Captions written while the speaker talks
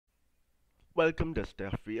Welcome to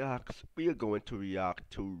Steff Reacts. We are going to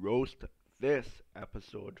react to Roast This,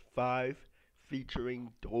 episode 5,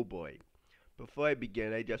 featuring DoBoy. Before I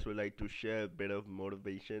begin, I just would like to share a bit of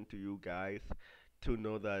motivation to you guys to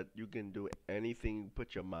know that you can do anything you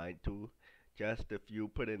put your mind to. Just if you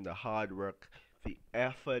put in the hard work, the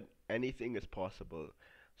effort, anything is possible.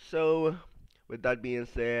 So, with that being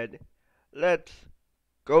said, let's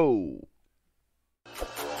go.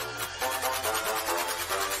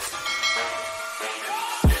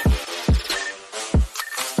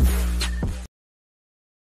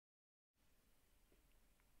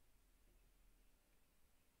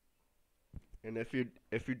 And if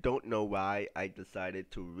you don't know why I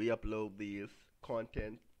decided to re-upload these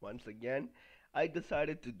content once again, I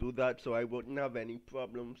decided to do that so I wouldn't have any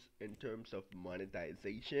problems in terms of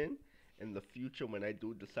monetization in the future when I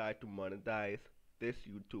do decide to monetize this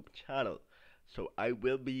YouTube channel. So I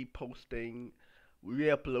will be posting,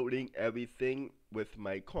 re-uploading everything with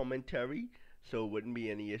my commentary, so it wouldn't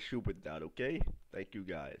be any issue with that, okay? Thank you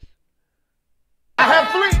guys. I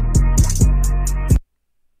have 3.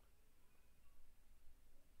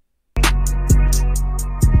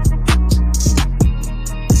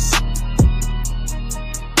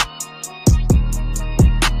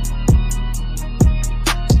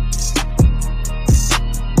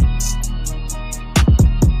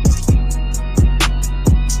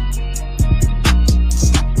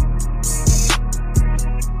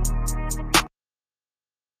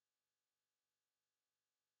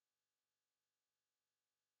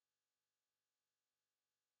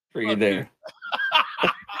 Freaking there.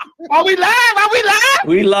 Are we live? Are we live?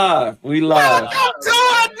 We live. We live. Welcome to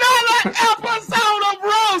another episode of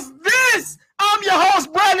Roast This. I'm your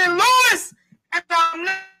host, Brandon Lewis, and I'm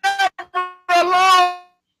never alone.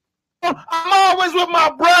 I'm always with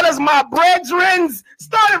my brothers, my brethrens,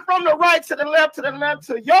 starting from the right to the left, to the left,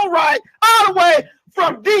 to your right, all the way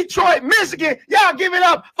from Detroit, Michigan. Y'all give it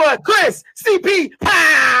up for Chris CP.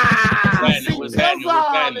 What's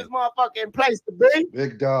happening? This motherfucking place to be.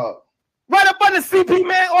 Big dog. Right up under CP,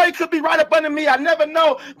 man, or it could be right up under me. I never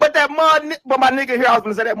know. But my nigga here, I was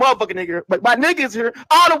gonna say that motherfucking nigga here, but my nigga's here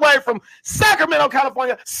all the way from Sacramento,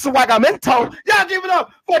 California, Swagamento. Y'all give it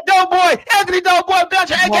up for DoBoy, Anthony DoBoy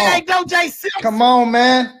Belcher, aka DoJ Sims. Come on,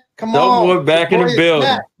 man. Come on. DoBoy back in the building.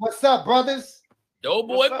 Back. What's up, brothers?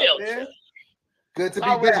 DoBoy Belcher. Good to be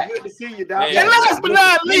Always back. good to see you, dog. Yeah. And last but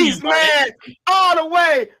not least, man, all the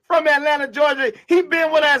way from Atlanta, Georgia. He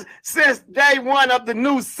been with us since day one of the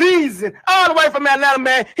new season. All the way from Atlanta,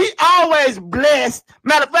 man. He always blessed.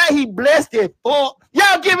 Matter of fact, he blessed it. Y'all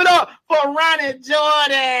give it up for Ronnie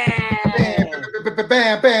Jordan.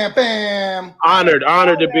 Bam, bam, bam. Honored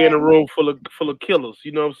to be in a room full of killers.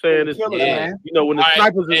 You know what I'm saying? It's, man. you know when the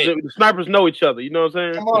snipers know each other. You know what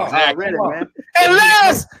I'm saying? Come on. Exactly. Come on. Man.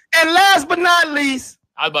 And last but not least,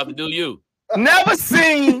 I was about to do you. never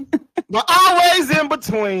seen, but always in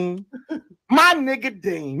between. My nigga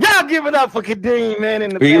Dean. Y'all give it up for Kadeem, man. In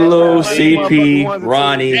the Reload, background. CP,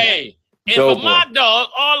 Ronnie. Hey, and DoBoy. for my dog,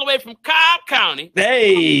 all the way from Cobb County,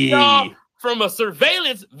 Hey. dog, from a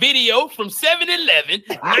surveillance video from 7-Eleven,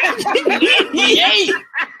 1998.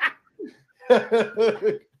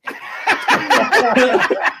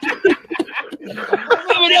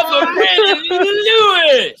 Give it up for Brandon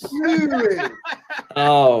Lewis.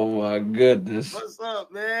 Oh my goodness. What's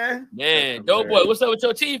up, man? Man, DoBoy, what's up with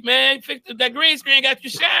your teeth, man? You fixed that green screen, got you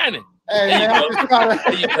shining. Hey, There you man. go. I'm just trying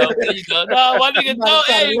There you go. There you go. No, my nigga, no,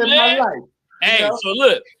 to hey, live my man. life. Hey, know? so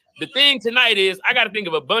look, the thing tonight is I got to think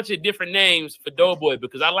of a bunch of different names for DoBoy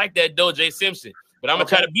because I like that DoJ Simpson, but I'm gonna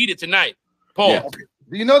try to beat it tonight. Paul. Yeah.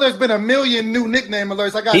 Do you know there's been a million new nickname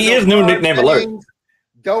alerts? I got He is new nickname alert.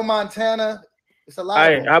 Doe Montana. It's a lot.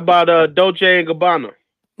 Hey, of how about Doje and Gabbana?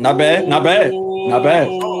 Not bad. Not bad. Not bad.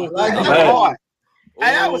 like Not that. bad. Hard. Hey,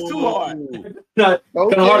 that was too hard. Not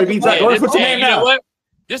kind of hard to beat. Hey, Go ahead, this, put your hey, name you know now. what?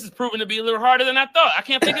 This is proving to be a little harder than I thought. I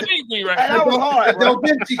can't think of anything right Hey, now. that was hard, bro. Da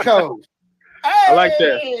Vinci Code. Hey, I like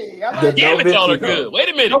that. I like The Damn it, DoBoy y'all are Code. good. Wait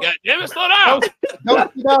a minute. God damn it, slow down.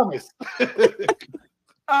 Nostradamus.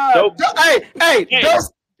 Hey,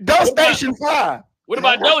 Doe Station 5. What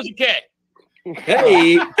about Doja Cat?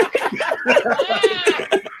 Hey.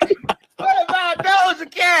 What about Doja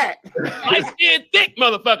Cat? Light skin thick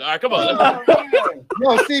motherfucker. All right, come on.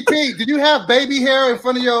 Yo, CP, did you have baby hair in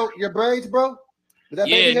front of your braids, bro? Is that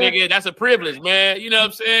Yeah, baby hair? nigga, that's a privilege, man. You know what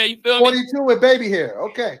I'm saying? You feel me? 42 with baby hair.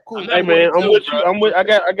 Okay, cool. I'm not Hey man, I'm 42, with bro. you.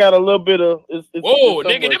 I got a little bit of. It's Whoa, it's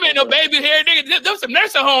nigga, them ain't no baby hair, nigga. Them some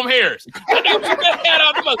nursing home hairs. I nigga took that hat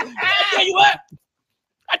off the mother.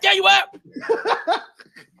 I tell you what.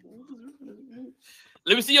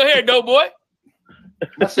 Let me see your hair, DoBoy.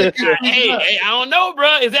 Hey, I don't know,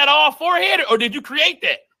 bro. Is that all forehead, or did you create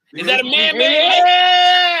that? Is that a man-made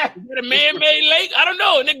lake? Is that a man-made lake? I don't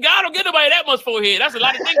know. Nigga, God don't get nobody that much forehead. That's a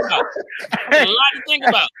lot to think about. That's a lot to think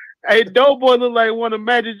about. Hey, DoBoy look like one of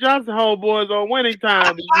Magic Johnson homeboys on Winning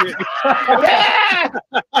Time.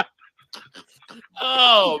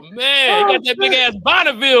 Oh man, he got that big ass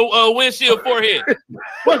Bonneville windshield forehead.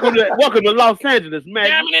 welcome to Los Angeles, man.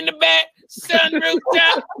 Diamond in the back, sunroof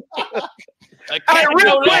top. Hey,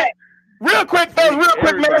 real quick, fellas,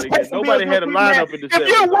 man. Let's pay some Nobody bills had a real quick, man. lineup in December.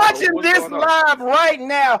 If you're watching this live right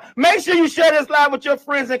now, make sure you share this live with your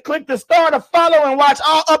friends and click the star to follow and watch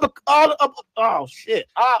all upcoming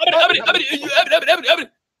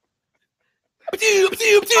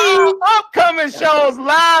shows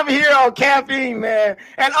live here on Caffeine, man.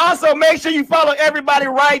 And also make sure you follow everybody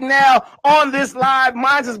right now on this live.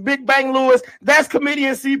 Mine's is Big Bang Lewis. That's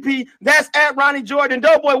comedian CP. That's at Ronnie Jordan.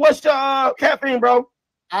 DoBoy, what's your Caffeine, bro?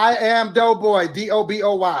 I am DoBoy,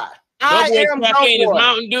 DoBoy. I am caffeine is DoBoy.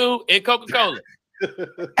 Mountain Dew and Coca-Cola.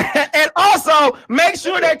 And also make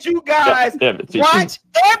sure that you guys watch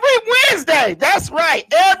every Wednesday. That's right,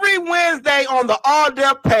 every Wednesday on the All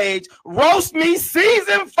Depth page. Roast Me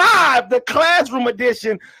Season 5, the Classroom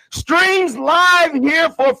Edition, streams live here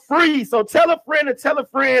for free. So tell a friend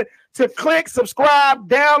to click, subscribe,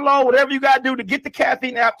 download, whatever you got to do to get the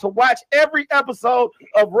Caffeine app to watch every episode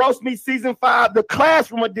of Roast Me Season 5, the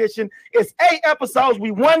Classroom Edition. It's 8 episodes.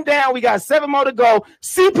 We 1 down. We got 7 more to go.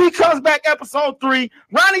 CP comes back episode 3.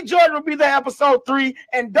 Ronnie Jordan will be there episode 3.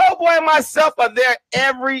 And DoBoy and myself are there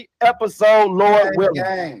every episode, Lord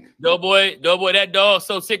willing. DoBoy, that dog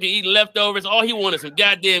so sick of eating leftovers. All he wants is some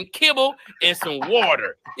goddamn kibble and some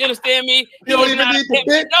water. You understand me? You don't even need the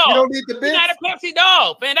bit. You don't need the bit. He's not a Pepsi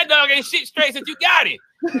dog, man. That dog ain't shit straight since you got him.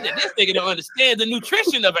 This nigga don't understand the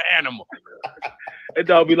nutrition of an animal. That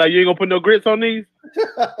dog be like, you ain't gonna put no grits on these?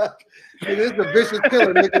 It is a vicious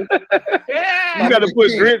killer, nigga. You gotta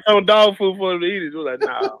put grits on dog food for them to eat it. We're like,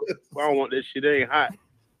 nah, I don't want this shit. It ain't hot.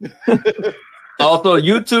 Also,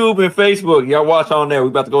 YouTube and Facebook. Y'all watch on there. We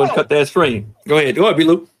about to go and cut that stream. Go ahead,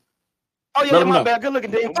 B-Lou. Oh, yeah, my bad. Good looking,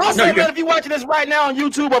 Dean. Also, man, if you're watching this right now on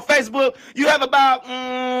YouTube or Facebook, you have about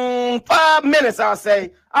 5 minutes, I'll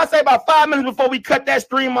say. I'll say about 5 minutes before we cut that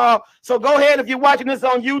stream off. So go ahead, if you're watching this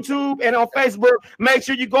on YouTube and on Facebook, make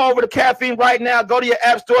sure you go over to Caffeine right now. Go to your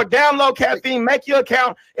app store, download Caffeine, make your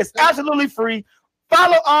account. It's absolutely free.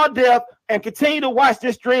 Follow All Depth and continue to watch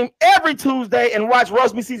this stream every Tuesday and watch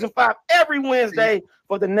Roast Me Season 5 every Wednesday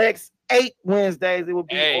for the next 8 Wednesdays. It will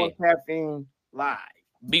be on Caffeine Live.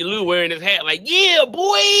 B-Lou wearing his hat like, yeah,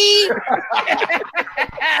 boy.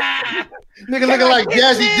 Nigga looking like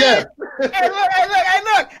Jazzy Jeff. Hey,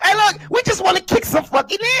 look. We just want to kick some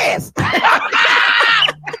fucking ass.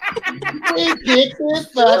 We kick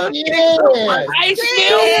this fucking ass. I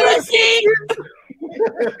smell this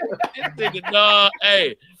nigga, dog.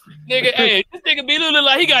 Hey, this nigga B-Lou look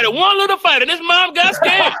like he got it one little fight and his mom got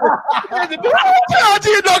scared.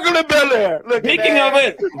 Speaking of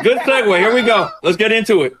it, good segue. Here we go. Let's get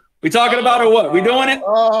into it. We talking about it or what? We doing it?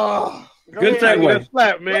 Good segue.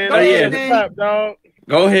 Slap, man. Slap, dog.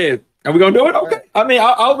 Go ahead. Are we gonna do it? Okay. I mean,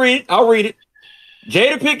 I'll read. I'll read it.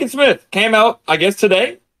 Jada Pinkett Smith came out, I guess,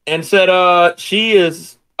 today and said she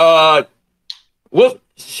is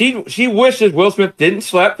she wishes Will Smith didn't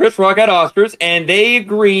slap Chris Rock at Oscars, and they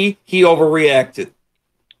agree he overreacted.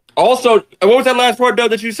 Also, what was that last part,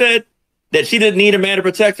 Doug, that you said? That she didn't need a man to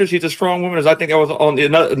protect her. She's a strong woman. I think that was on the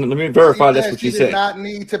another. Let me verify that's what she said. She did not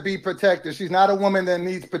need to be protected. She's not a woman that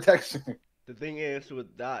needs protection. The thing is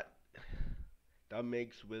with that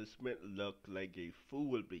makes Will Smith look like a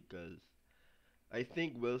fool, because I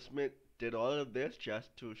think Will Smith did all of this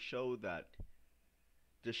just to show Jada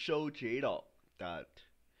that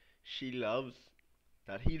he loves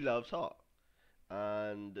her,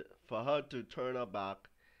 and for her to turn her back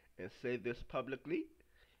and say this publicly,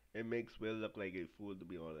 it makes Will look like a fool, to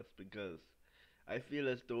be honest, because I feel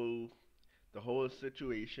as though the whole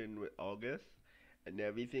situation with August and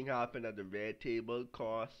everything happened at the red table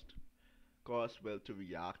caused Will to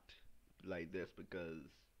react like this, because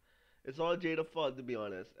it's all Jada's fault, to be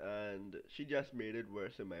honest, and she just made it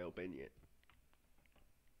worse, in my opinion.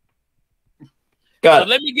 So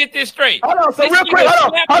let me get this straight. Hold on, so real quick,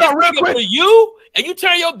 real quick. For you, and you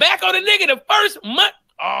turn your back on the nigga the first month.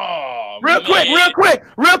 Oh, real quick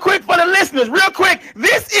for the listeners, real quick.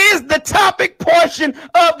 This is the topic portion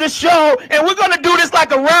of the show, and we're gonna do this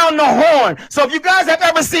like around the horn. So if you guys have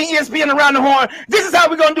ever seen ESPN Around the Horn, this is how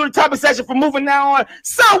we're gonna do the topic section from moving now on.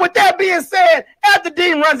 So with that being said, after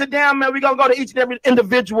Dean runs it down, man, we're gonna go to each and every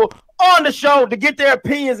individual on the show to get their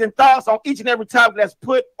opinions and thoughts on each and every topic that's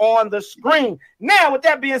put on the screen. Now, with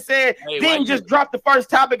that being said, Dean just dropped the first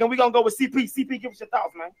topic, and we're gonna go with CP. CP, give us your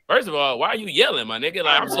thoughts, man. First of all, why are you yelling, my nigga?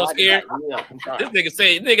 Like, I'm so scared. This nigga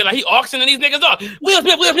say, like he auctioning these niggas off. Will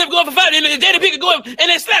Smith going for 5, and Jada Pinkett going and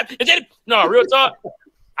then slap. And Jada... No, real talk.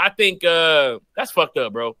 I think that's fucked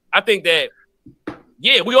up, bro. I think that,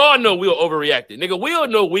 yeah, we all know Will overreacted. Nigga, we all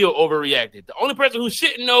know Will overreacted. The only person who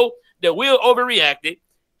shouldn't know that Will overreacted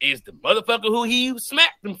is the motherfucker who he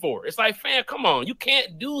smacked him for. It's like, fam, come on. You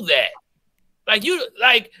can't do that.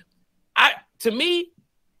 To me,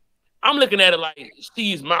 I'm looking at it like,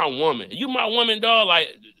 she's my woman. You my woman, dog. Like,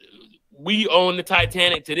 we own the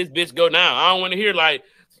Titanic till this bitch go down. I don't want to hear like,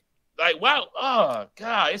 wow. Oh,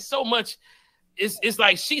 God. It's so much. It's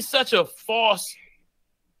like she's such a false.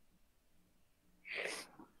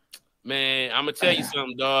 Man, I'm going to tell you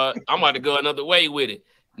something, dog. I'm about to go another way with it.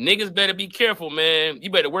 Niggas better be careful, man. You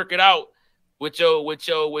better work it out with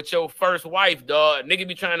your first wife, dog. Nigga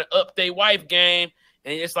be trying to up their wife game,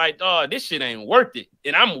 and it's like, dog, this shit ain't worth it.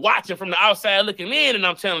 And I'm watching from the outside looking in, and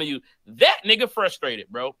I'm telling you, that nigga frustrated,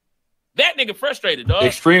 bro. That nigga frustrated, dog.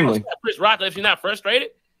 Extremely. Chris Rock, if you're not frustrated,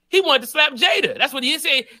 he wanted to slap Jada. That's what he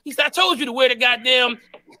said. He said, I told you to wear the goddamn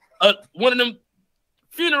one of them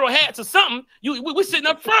funeral hats or something. We sitting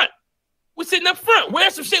up front. We sitting up front. Wear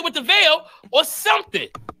some shit with the veil or something.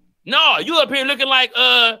 No, you up here looking like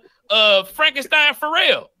Frankenstein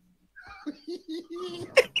Pharrell.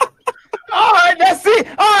 All right, that's it.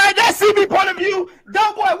 All right, that's CB point of view.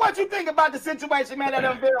 DoBoy, what you think about the situation, man, that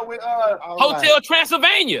unveiled with Hotel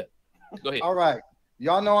Transylvania? Go ahead. All right.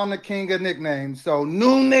 Y'all know I'm the king of nicknames. So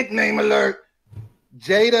new nickname alert.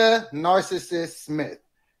 Jada Narcissist Smith.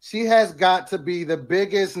 She has got to be the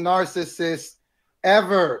biggest narcissist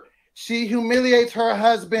ever. She humiliates her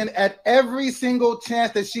husband at every single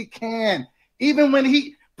chance that she can. Even when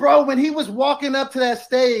he was walking up to that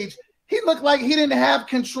stage, he looked like he didn't have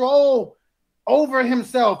control over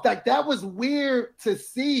himself. Like, that was weird to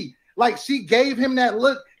see. Like, she gave him that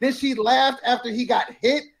look. Then she laughed after he got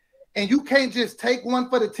hit. And you can't just take one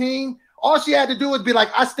for the team. All she had to do was be like,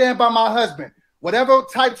 I stand by my husband. Whatever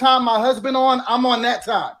type time my husband on, I'm on that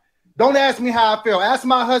time. Don't ask me how I feel. Ask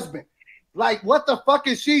my husband. Like, what the fuck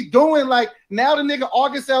is she doing? Like, now the nigga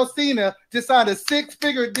August Alsina just signed a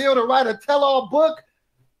 6-figure deal to write a tell-all book.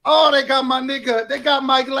 Oh, they got my nigga. They got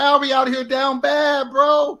Mike Lowry out here down bad,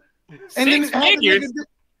 bro. And Six figures?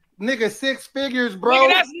 Nigga, 6 figures, bro. Nigga,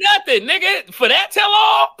 that's nothing, nigga. For that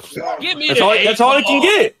tell-all, give me That's all he can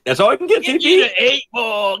get. That's all he can get. Give me the 8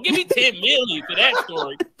 ball. Give me 10 million for that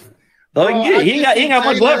story. All he can get. He ain't got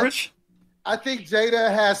much leverage. I think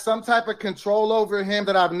Jada has some type of control over him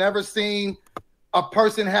that I've never seen a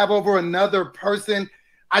person have over another person.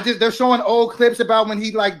 They're showing old clips about when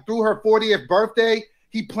he like threw her 40th birthday.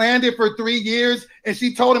 He planned it for 3 years, and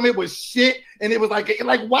she told him it was shit. And it was like,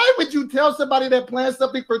 why would you tell somebody that planned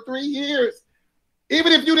something for 3 years?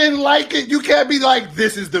 Even if you didn't like it, you can't be like,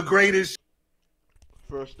 this is the greatest.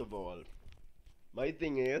 First of all, my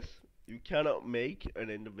thing is, you cannot make an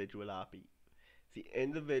individual happy. The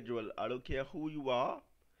individual, I don't care who you are,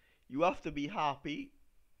 you have to be happy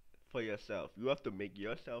for yourself. You have to make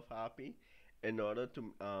yourself happy in order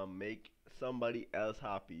to make somebody else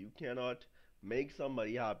happy. You cannot make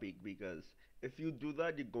somebody happy, because if you do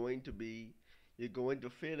that, you're going to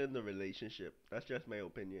fail in the relationship. That's just my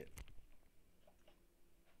opinion.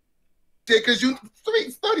 Because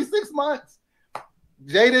 36 months.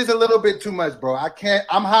 Jada is a little bit too much, bro.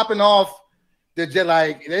 I'm hopping off the jet.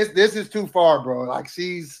 Like, this is too far, bro. Like,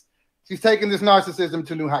 she's taking this narcissism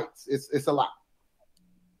to new heights. It's a lot.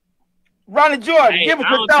 Ronnie Jordan, give us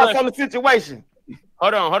your thoughts on the situation.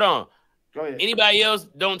 Hold on. Go ahead. Anybody else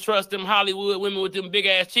don't trust them Hollywood women with them big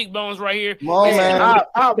ass cheekbones right here? Come on, man.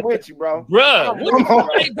 I'm with you, bro. Bruh, what are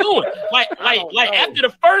they doing? Like after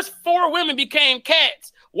the first 4 women became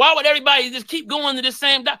cats, why would everybody just keep going to the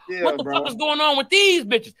same what the fuck is going on with these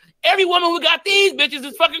bitches? Every woman who got these bitches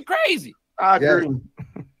is fucking crazy. I agree.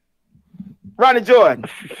 Yeah. Ronnie Jordan.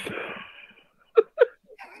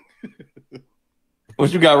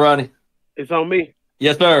 What you got, Ronnie? It's on me.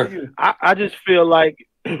 Yes, sir. I just feel like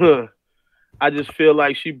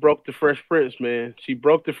she broke the Fresh Prince, man. She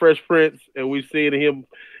broke the Fresh Prince, and we've seen him.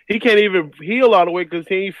 He can't even heal all the way because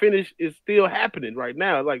he ain't finished. It's still happening right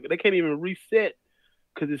now. Like, they can't even reset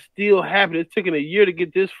because it's still happening. It's taking a year to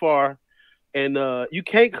get this far, and you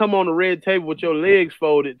can't come on the red table with your legs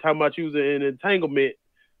folded, talking about you was in an entanglement,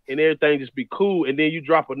 and everything just be cool, and then you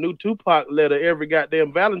drop a new Tupac letter every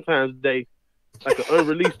goddamn Valentine's Day, like an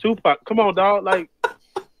unreleased Tupac. Come on, dog. Like,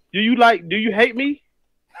 do you hate me?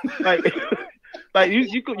 Like, Like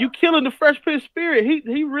you killing the Fresh Prince spirit.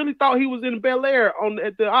 He really thought he was in Bel Air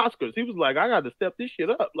at the Oscars. He was like, I got to step this shit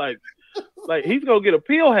up. Like he's gonna get a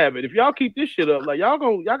pill habit if y'all keep this shit up. Like y'all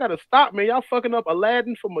gotta stop, man. Y'all fucking up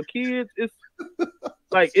Aladdin for my kids. It's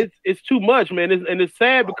like it's too much, man. It's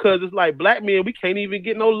sad because it's like black men, we can't even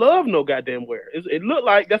get no love no goddamn where. It looked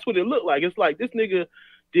like that's what it looked like. It's like this nigga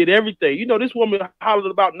did everything. You know, this woman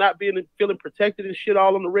hollered about not feeling protected and shit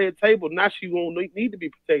all on the red table. Now she won't need to be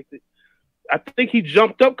protected. I think he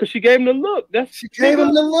jumped up because she gave him the look. She gave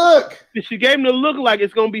him the look. She gave him the look like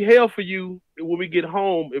it's gonna be hell for you when we get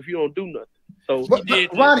home if you don't do nothing. So,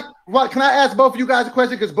 Ronnie, can I ask both of you guys a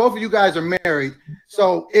question? Because both of you guys are married.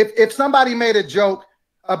 So, if somebody made a joke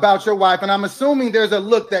about your wife, and I'm assuming there's a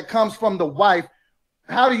look that comes from the wife,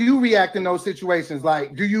 how do you react in those situations?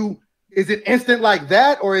 Like, is it instant like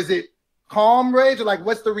that, or is it calm rage, or like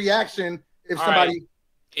what's the reaction if somebody? Right.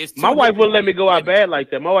 My wife wouldn't let me go out bad like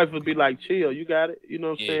that. My wife would be like, "Chill, you got it." You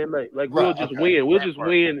know what I'm saying? Like we'll just win. We'll just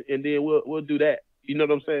win, and then we'll do that. You know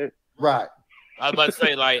what I'm saying? Right. I was about to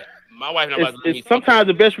say, like, my wife not about to let me. Sometimes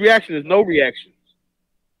the best reaction is no reaction.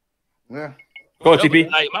 Yeah. Go on, TP.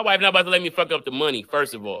 Like, my wife not about to let me fuck up the money.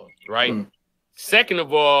 First of all, right? Second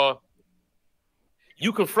of all,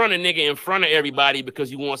 you confront a nigga in front of everybody because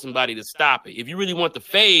you want somebody to stop it. If you really want the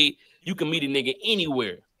fade, you can meet a nigga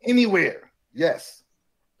anywhere. Anywhere. Yes.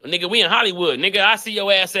 Nigga, we in Hollywood. Nigga, I see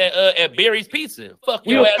your ass at Barry's Pizza. Fuck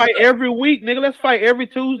your ass. We'll fight every week, nigga. Let's fight every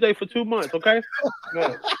Tuesday for 2 months, okay?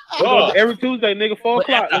 Every Tuesday, nigga, 4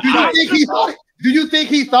 o'clock. Do you think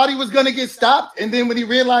he thought he was gonna get stopped, and then when he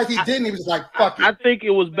realized he didn't, he was like, "Fuck it." I think it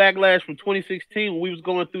was backlash from 2016 when we was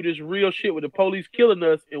going through this real shit with the police killing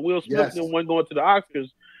us, and Will Smith and one going to the Oscars,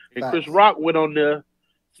 and Chris Rock went on there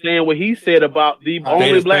saying what he said about the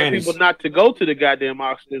only black people not to go to the goddamn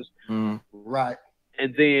Oscars. Right.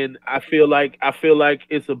 And then I feel like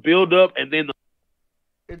it's a build up, and then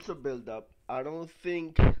it's a build up. I don't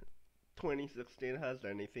think 2016 has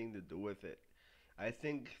anything to do with it. I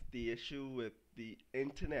think the issue with the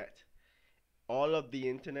internet, all of the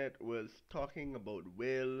internet was talking about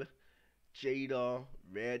Will, Jada,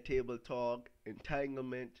 Red Table Talk,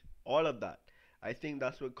 entanglement, all of that. I think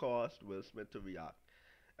that's what caused Will Smith to react.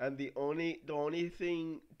 And the only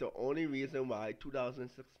reason why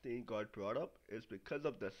 2016 got brought up is because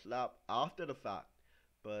of the slap after the fact.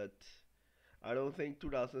 But I don't think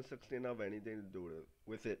 2016 have anything to do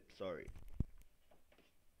with it. Sorry.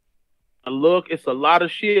 Look, it's a lot of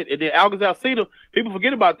shit. And then August Alsina, people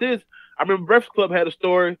forget about this. I remember Breakfast Club had a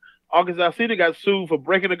story. August Alsina got sued for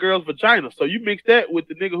breaking a girl's vagina. So you mix that with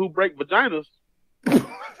the nigga who break vaginas.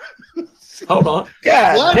 Hold on.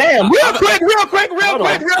 God damn. Real quick.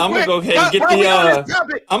 I'm gonna go ahead and get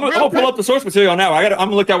I'm gonna pull up the source material now. I'm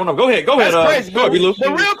gonna look that one up. Go ahead. That's crazy, go ahead, Lou.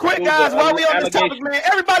 But real quick, guys, while we on this topic, man,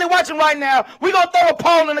 everybody watching right now, we're gonna throw a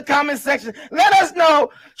poll in the comment section. Let us know,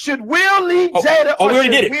 should Will leave Jada or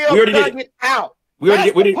should Will thug it out? We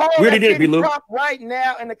already did it, B-Lou. Right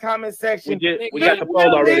now in the comment section. We got the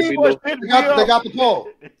poll already, B-Lou. They got the poll.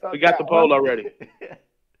 We got the poll already.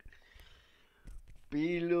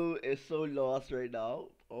 B-Lou is so lost right now.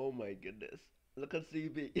 Oh my goodness. Look at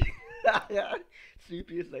CP.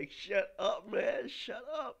 CP is like, shut up, man. Shut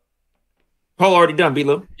up. Poll already done,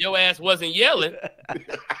 B-Lou. Your ass wasn't yelling.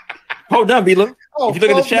 Hold on, B-Lou. If you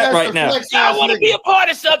look at the chat right now. I want to be a part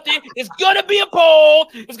of something. It's going to be a poll.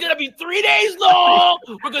 It's going to be 3 days long.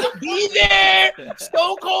 We're going to be there.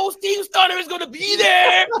 Stone Cold Steve Stunner is going to be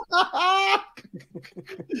there.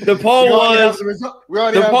 The poll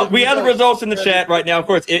we have the results in the chat right now. Of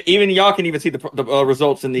course, even y'all can even see the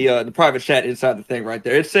results in the private chat inside the thing right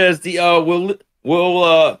there. It says the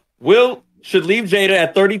Will should leave Jada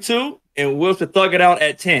at 32 and Will should thug it out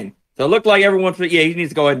at 10. So it looked like everyone, he needs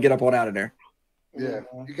to go ahead and get up on out of there. Yeah,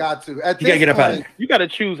 you got to. You got to get up out of there. You got to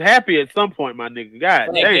choose happy at some point, my nigga. God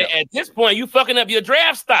damn. At this point, you fucking up your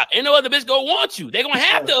draft stock. Ain't no other bitch gonna want you. They gonna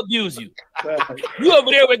have to abuse you. You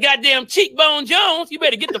over there with goddamn Cheekbone Jones. You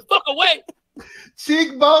better get the fuck away.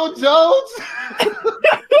 Cheekbone Jones?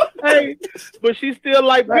 Hey, but she still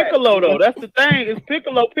like Piccolo, though. That's the thing. It's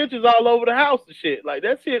Piccolo pictures all over the house and shit. Like,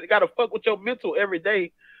 that shit got to fuck with your mental every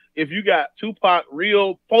day if you got Tupac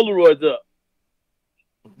real Polaroids up.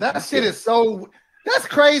 That shit is so... That's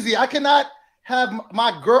crazy. I cannot have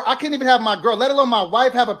my girl... I can't even have my girl, let alone my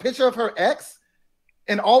wife, have a picture of her ex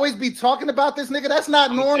and always be talking about this nigga. That's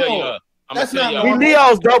not normal. That's not normal. We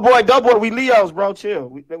Leos, DoBoy. We Leos, bro. Chill.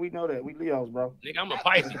 We know that. We Leos, bro. Nigga, I'm a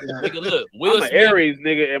Pisces. Nigga, look. I'm an Aries,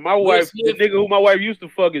 nigga. And my wife, the nigga who my wife used to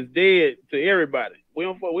fuck is dead to everybody. We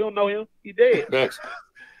don't know him. He dead. That's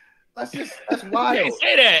wild. You can't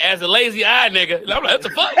say that as a lazy eye nigga. I'm like, what the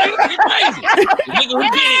fuck? Nigga, you crazy. The nigga who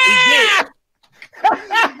did it is dead.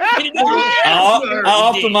 I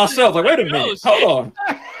off to myself. Like, wait a minute. Hold on.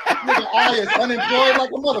 Nigga, I is unemployed like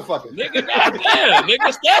a motherfucker. Nigga, goddamn,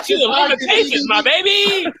 nigga, statute of limitations, my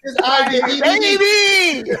baby. It's IBD.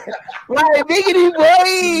 Baby, like biggity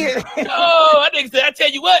boy. Oh, I think I tell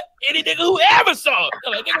you what, any nigga who ever saw it,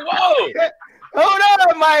 like, nigga, whoa. Hold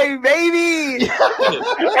on, my baby.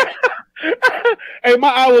 Hey, my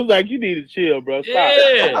eye was like, you need to chill, bro. Stop.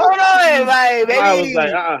 Yeah. Hold on, my baby. I was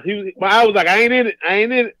like, my eye was like, I ain't in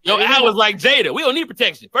it. Yo, I was like, Jada, we don't need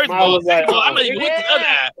protection. First of I all, was like, I'm not even with the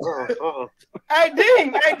other eye.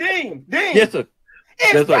 Hey, Dean. Yes, sir.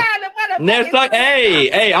 It's Yes, sir. time to motherfucking Next time,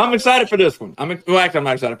 hey, I'm excited for this one. Well, actually, I'm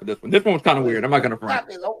not excited for this one. This one was kind of weird. I'm not gonna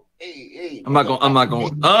front. Hey. I'm not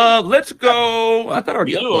going. Let's go. I thought I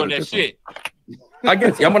already You on uploaded that this shit. one. I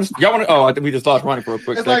guess y'all want to. Oh, I think we just lost running for a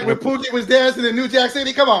quick It's second. like when Pookie was dancing in New Jack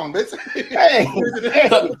City. Come on, bitch. Hey.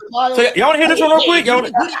 So y'all want to hear this one real quick?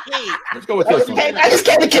 Let's go with this one. I just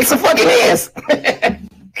came to kick some fucking ass.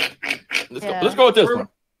 Let's go with this one.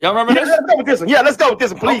 Y'all remember this? Let's go with this one. Yeah, let's go with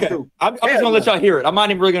this one. Please do. I'm just gonna let y'all hear it. I'm not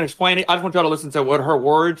even really gonna explain it. I just want y'all to listen to what her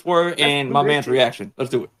words were and my man's reaction.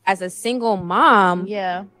 Let's do it. As a single mom,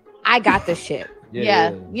 Yeah. I got this shit.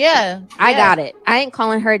 Yeah. I got it. I ain't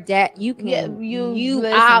calling her dad. You can. Yeah, you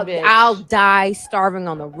listen, I'll, bitch. I'll die starving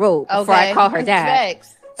on the road before I call her dad.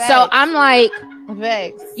 Facts. So I'm like,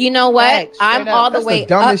 Facts. you know what? Facts. I'm Straight all up. the That's way the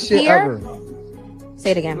dumbest up shit here. ever.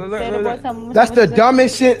 Say it again. That's the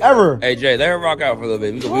dumbest shit ever. Hey Jay, let her rock out for a little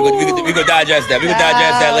bit. We could digest that. We could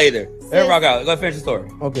digest that later. Let her rock out. Go finish the story.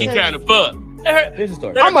 He Okay. trying to fuck. Finish the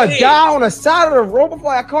story. I'm gonna die on the side of the road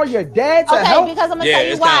before I call your dad to Okay, help. because I'm gonna Yeah, tell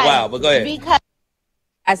you it's kind of why. wild, but go ahead. Because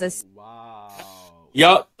As a Wow.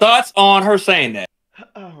 Y'all thoughts on her saying that?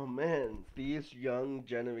 Oh man, these young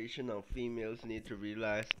generation of females need to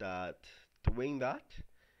realize that doing that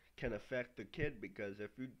can affect the kid, because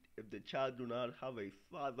if the child do not have a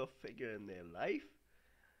father figure in their life,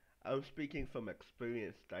 I'm speaking from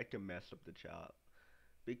experience, that can mess up the child.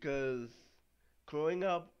 Because growing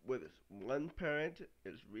up with one parent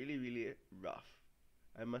is really really rough,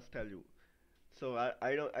 I must tell you. So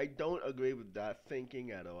I don't agree with that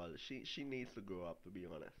thinking at all. She needs to grow up, to be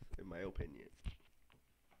honest, in my opinion.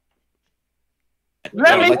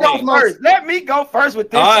 Let me go first. Let me go first with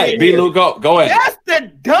this. All right, shit B. here. Lou, go ahead. That's the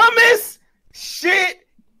dumbest shit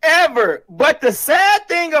ever. But the sad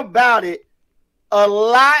thing about it, a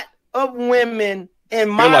lot of women in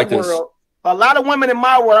my like this. world, a lot of women in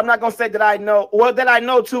my world, I'm not gonna say that I know, well, that I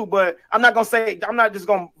know too, but I'm not just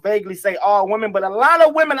gonna vaguely say all women, but a lot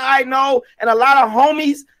of women I know and a lot of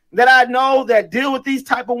homies that I know that deal with these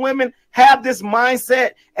type of women have this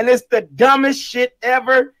mindset, and it's the dumbest shit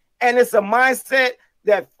ever. And it's a mindset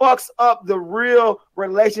that fucks up the real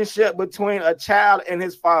relationship between a child and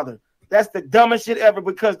his father. That's the dumbest shit ever,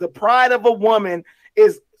 because the pride of a woman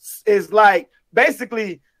is like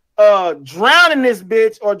basically drowning this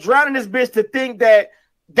bitch to think that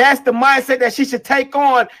that's the mindset that she should take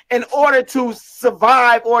on in order to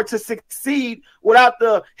survive or to succeed without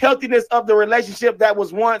the healthiness of the relationship that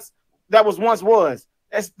was once.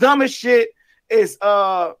 That's dumb as shit. It's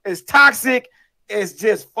toxic. It's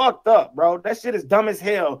just fucked up, bro. That shit is dumb as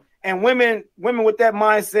hell. And women with that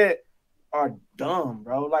mindset are dumb,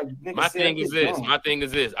 bro. Like My thing is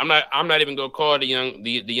this. I'm not even gonna call the young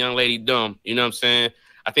lady dumb. You know what I'm saying?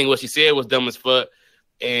 I think what she said was dumb as fuck.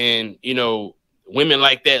 And you know, women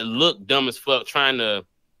like that look dumb as fuck trying to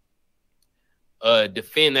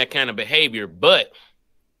defend that kind of behavior. But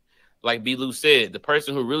like B. Lou said, the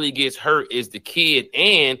person who really gets hurt is the kid,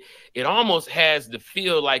 and it almost has the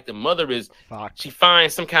feel like the mother she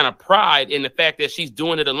finds some kind of pride in the fact that she's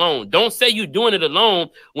doing it alone. Don't say you're doing it alone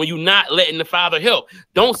when you're not letting the father help.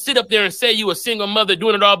 Don't sit up there and say you a single mother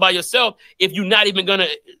doing it all by yourself if you're not even gonna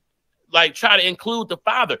like try to include the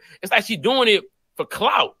father. It's like she's doing it for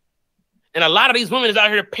clout. And a lot of these women is out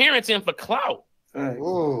here parenting for clout.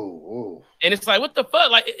 Whoa. And it's like, what the fuck?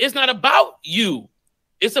 Like, it's not about you.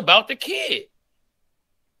 It's about the kid.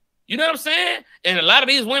 You know what I'm saying? And a lot of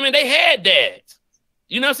these women, they had dads.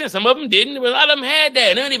 You know what I'm saying? Some of them didn't, but a lot of them had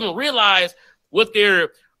dads. They didn't even realize what they're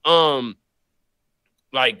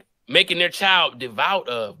like making their child devout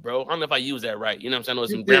of, bro. I don't know if I use that right. You know what I'm saying? I know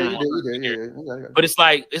some grammar in here. But it's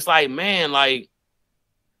like, man, like,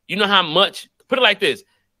 you know how much, put it like this,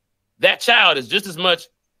 that child is just as much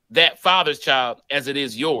that father's child as it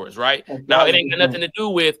is yours, right? Now, it ain't got nothing to do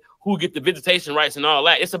with who get the visitation rights and all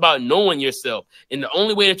that. It's about knowing yourself. And the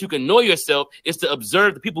only way that you can know yourself is to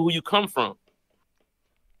observe the people who you come from.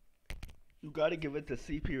 You gotta give it to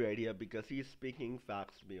CP right here, because he's speaking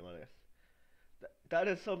facts, to be honest. That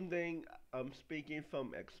is something I'm speaking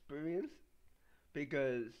from experience,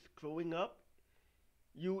 because growing up,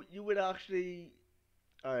 you would actually,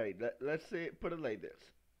 all right. Let's say put it like this: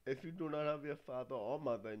 if you do not have your father or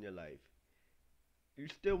mother in your life, you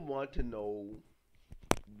still want to know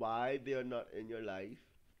why they are not in your life,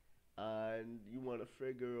 and you want to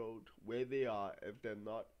figure out where they are if they're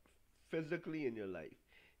not physically in your life.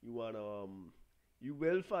 You want to you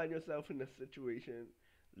will find yourself in a situation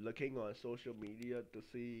looking on social media to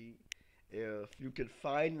see if you can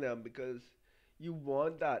find them because you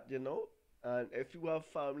want that, you know. And if you have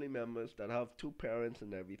family members that have two parents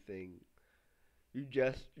and everything, you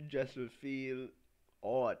just will feel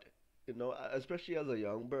odd, you know, especially as a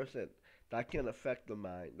young person. That can affect the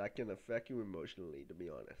mind. That can affect you emotionally, to be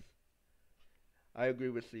honest. I agree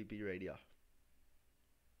with CP Radio.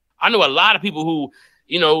 I know a lot of people who,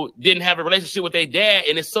 didn't have a relationship with their dad,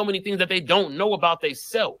 and there's so many things that they don't know about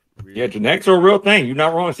themselves. Yeah, genetics are a real thing. You're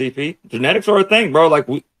not wrong, CP. Genetics are a thing, bro. Like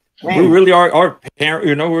we really are our parent.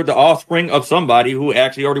 We're the offspring of somebody who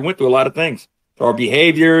actually already went through a lot of things. So our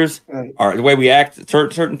behaviors, the way we act,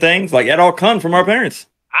 certain things, like that all comes from our parents.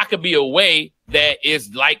 I could be away that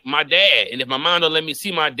is like my dad, and if my mom don't let me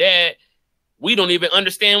see my dad, we don't even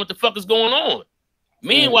understand what the fuck is going on.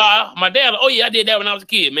 Meanwhile, my dad, like, oh yeah, I did that when I was a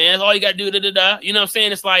kid, man. That's all you gotta do, You know what I'm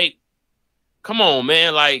saying? It's like, come on,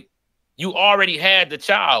 man. Like, you already had the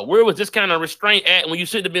child. Where was this kind of restraint at when you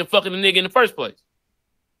should have been fucking the nigga in the first place?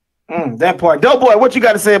 That part. DoBoy, what you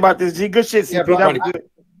got to say about this, G? Good shit, CP. Yeah, that was good.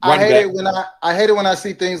 I hate it when I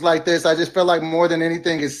see things like this. I just feel like more than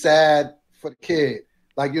anything is sad for the kid.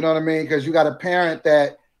 Like, you know what I mean? Because you got a parent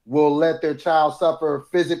that will let their child suffer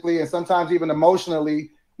physically and sometimes even emotionally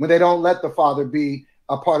when they don't let the father be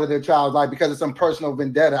a part of their child's life because of some personal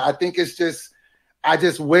vendetta. I think I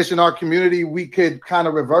just wish in our community we could kind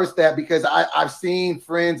of reverse that because I've seen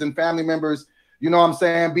friends and family members, you know what I'm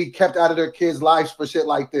saying, be kept out of their kids' lives for shit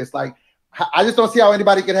like this. Like, I just don't see how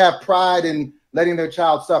anybody could have pride in letting their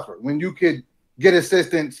child suffer when you could get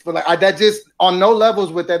assistance for that just on no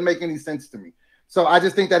levels would that make any sense to me. So I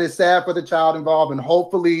just think that it's sad for the child involved and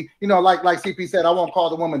hopefully, like CP said, I won't call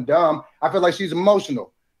the woman dumb. I feel like she's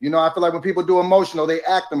emotional. I feel like when people do emotional, they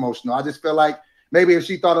act emotional. I just feel like maybe if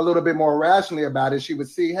she thought a little bit more rationally about it, she would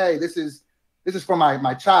see, hey, this is for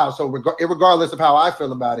my child. So regardless of how I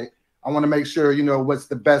feel about it, I want to make sure, what's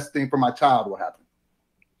the best thing for my child will happen.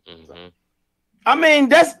 Mm-hmm. I mean,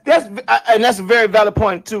 that's a very valid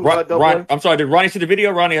point too. Ron, I'm sorry. Did Ronnie see the video?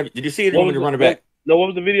 Ronnie, did you see it? Or want me to run it back? No, what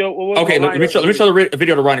was the video? Okay, let me show the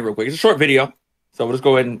video to Ronnie real quick. It's a short video, so we'll just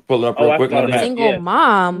go ahead and pull it up real quick. Single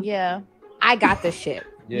mom. Yeah. I got this shit.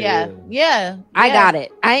 Yeah. I got it.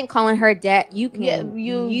 I ain't calling her dad. You can.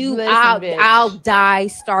 I'll die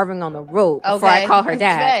starving on the road before I call her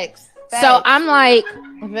dad. Facts. So I'm like,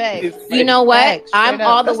 you know what? I'm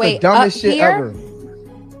all the way up here. Ever.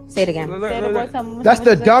 Say it again. That's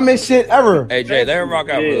the dumbest shit ever. Hey Jay, let her rock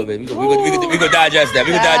out for a little bit. We go digest that.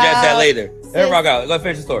 We can digest that later. Let her rock out. Go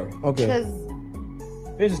finish the story. Okay.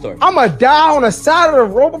 Finish the story. I'ma die on the side of the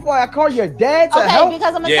road before I call your dad to help.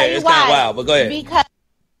 Because I'm gonna tell you it's why. kind of wild, but go ahead. Because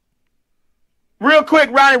Real quick,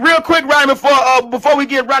 Ronnie, before we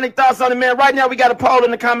get Ronnie thoughts on it, man. Right now we got a poll in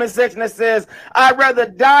the comment section that says, I'd rather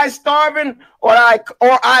die starving or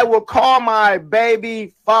I will call my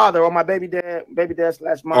baby father or my baby dad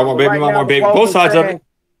 / mom. Or my baby mom or baby. Both sides of it.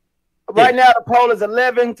 Right now the poll is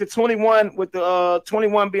 11 to 21 with the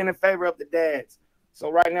 21 being in favor of the dads. So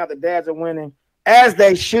right now the dads are winning as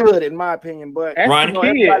they should, in my opinion. But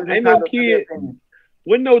Ronnie, ain't no kid.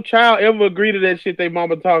 Wouldn't no child ever agree to that shit they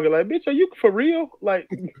mama talking like, bitch, are you for real? Like,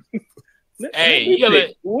 hey,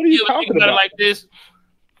 what are you talking about it like this?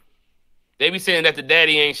 They be saying that the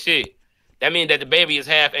daddy ain't shit. That means that the baby is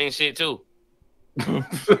half ain't shit too.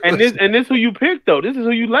 and this who you picked though. This is who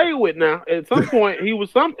you lay with now. At some point, he was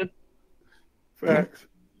something. Facts.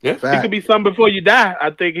 Yeah, he could be something before you die. I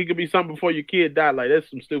think he could be something before your kid die. Like that's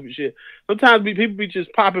some stupid shit. Sometimes people be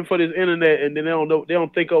just popping for this internet and then they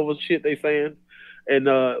don't think over shit they saying. And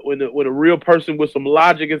when a real person with some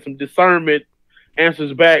logic and some discernment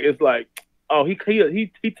answers back, it's like, oh, he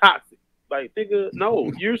toxic. Like, nigga,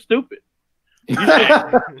 no, you're stupid.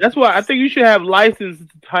 That's why I think you should have license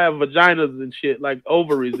to have vaginas and shit, like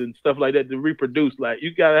ovaries and stuff like that to reproduce. Like,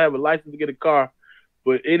 you gotta have a license to get a car,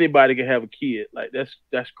 but anybody can have a kid. Like,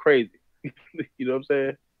 that's crazy. You know what I'm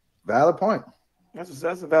saying? Valid point. That's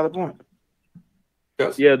a valid point.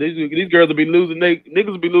 Yeah, these girls will be losing niggas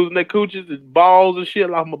will be losing their cooches and balls and shit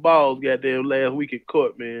like my balls goddamn last week in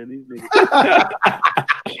court, man. These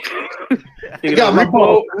niggas. Got my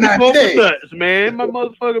balls. Nuts, man. My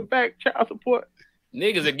motherfucking back child support.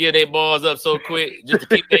 Niggas will give their balls up so quick just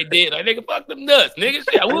to keep their dick. Like, nigga, fuck them nuts, nigga.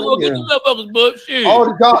 Shit, we gonna get them motherfuckers, but shit.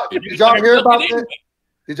 Oh, did y'all hear about that?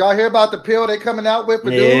 Did y'all hear about the pill they coming out with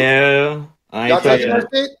for dudes? Yeah. I Y'all ain't taking touching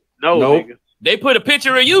that it. shit? No, Nope. nigga. They put a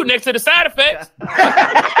picture of you next to the side effects.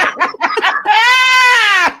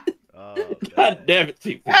 Oh, God damn it,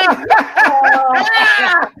 TP.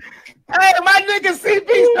 Hey, my nigga CP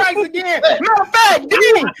strikes again. Matter of fact, D,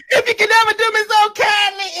 if you can never do me so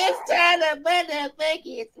kindly, it's time to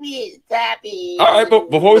motherfucking sweet toppy. All right,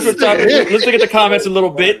 but before we switch topics, let's look at the comments a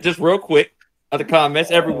little bit, just real quick. At the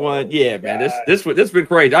comments, everyone, yeah, man, this been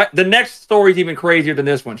crazy. The next story is even crazier than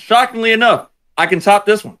this one. Shockingly enough, I can top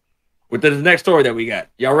this one with the next story that we got.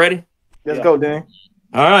 Y'all ready? Let's go, Dan.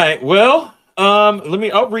 All right. Well,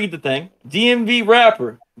 I'll read the thing. DMV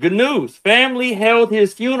rapper. Good news. Family held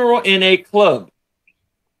his funeral in a club.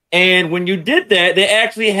 And when you did that, they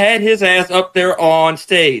actually had his ass up there on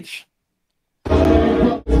stage.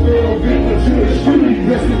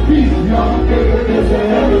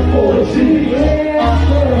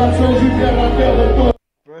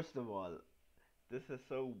 First of all, this is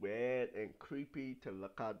so weird and creepy to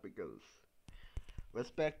look at because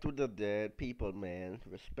respect to the dead people, man.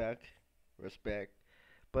 Respect.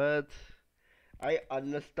 But I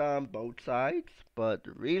understand both sides, but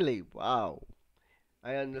really, wow.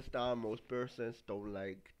 I understand most persons don't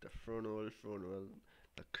like the funeral,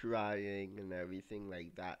 the crying and everything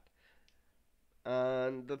like that.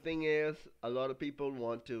 And the thing is, a lot of people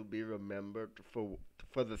want to be remembered for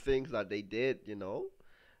the things that they did, you know.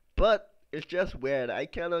 But it's just weird. I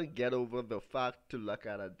cannot get over the fact to look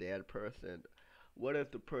at a dead person. What if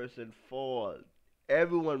the person falls?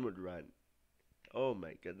 Everyone would run. Oh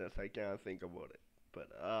my goodness, I can't think about it. But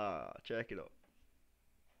check it out.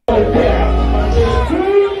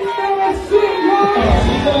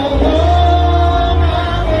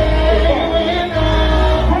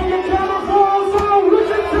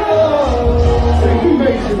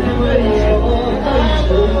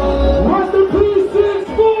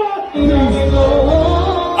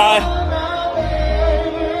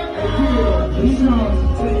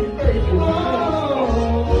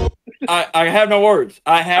 I have no words.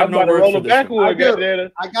 I have no words for this. I got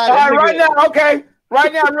it. All right, right now, okay.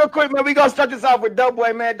 Right now, real quick, man, we gonna start this off with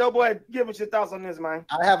DoBoy, man. DoBoy, give us your thoughts on this, man.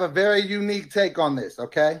 I have a very unique take on this,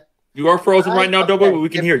 okay? You are frozen right now, DoBoy, but we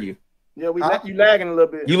can hear you. Yeah, you lagging a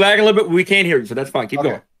little bit. You lagging a little bit, but we can't hear you, so that's fine. Keep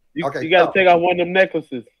going. You got to take off one of them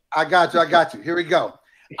necklaces. I got you. Here we go.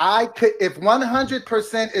 If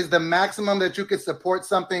 100% is the maximum that you could support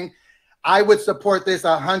something, I would support this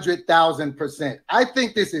 100,000%. I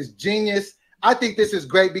think this is genius. I think this is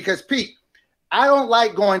great because, Pete, I don't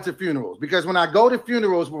like going to funerals because when I go to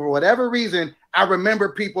funerals, for whatever reason, I remember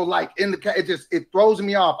people like it throws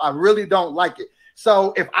me off. I really don't like it.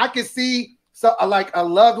 So if I could see like a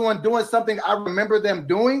loved one doing something I remember them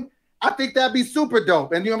doing, I think that'd be super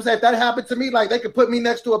dope. And you know what I'm saying? If that happened to me, like they could put me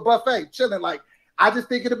next to a buffet, chilling. Like I just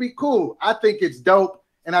think it'd be cool. I think it's dope,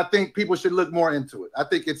 and I think people should look more into it. I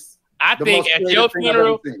think at your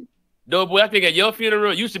funeral, DoBoy, I think at your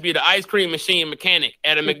funeral, you should be the ice cream machine mechanic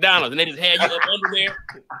at a McDonald's, and they just had you up under there,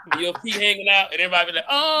 and your feet hanging out, and everybody be like,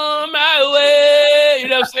 "On my way," you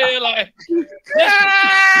know what I'm saying? Like,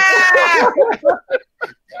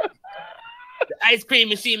 the ice cream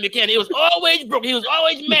machine mechanic. It was always broke. He was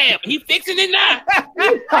always mad. But he fixing it now.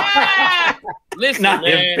 Listen, Not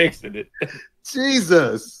man. him fixing it.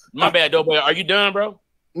 Jesus. My bad, DoBoy. Are you done, bro?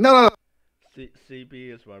 No.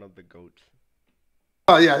 CB is one of the goats.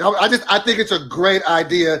 Oh yeah, I think it's a great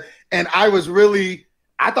idea, and I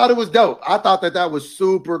thought it was dope. I thought that was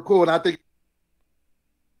super cool, and I think it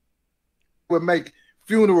would make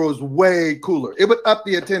funerals way cooler. It would up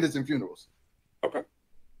the attendance in funerals. Okay.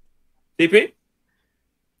 CP?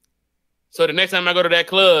 So the next time I go to that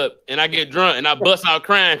club and I get drunk and I bust out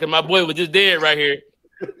crying because my boy was just dead right here,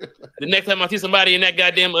 the next time I see somebody in that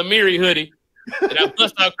goddamn Amiri hoodie and I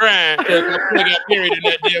bust out crying because my boy got buried in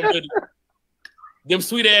that damn hoodie. Them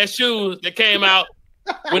sweet ass shoes that came out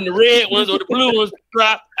when the red ones or the blue ones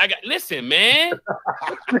dropped. Listen, man.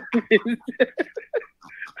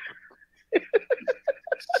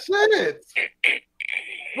 Shit.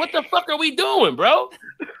 What the fuck are we doing, bro?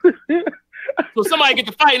 So somebody get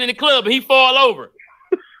to fighting in the club and he fall over.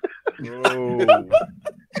 Oh.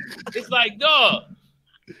 It's like, dog.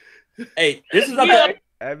 Hey, this is not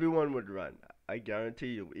Everyone would run. I guarantee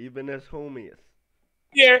you, even as homies.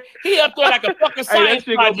 Yeah, he up there like a fucking science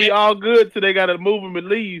that shit gonna be all good till they gotta move him and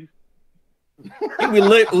leave. We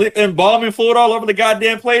lit embalming fluid all over the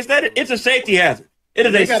goddamn place. It's a safety hazard. It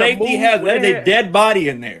is a safety hazard. There's a dead body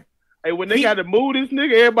in there. Hey, when they gotta move this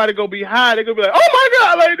nigga, everybody gonna be high. They gonna be like, "Oh my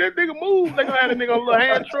god!" Like that nigga move. They gonna have that nigga on a little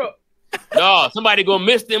hand truck. No, somebody gonna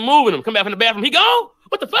miss them moving him. Come back from the bathroom. He gone?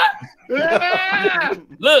 What the fuck?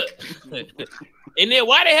 Look, And then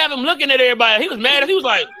why they have him looking at everybody? He was mad. He was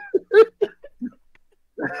like,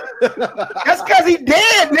 that's because he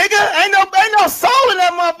dead, nigga. Ain't no soul in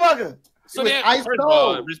that motherfucker. So then, first of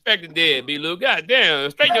all, respect the dead, B-Lou. God damn,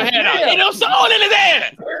 straighten your head out. Ain't no soul in his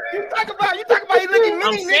ass. You talk about he looking mean.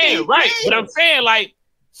 I'm saying, right, but I'm saying, like,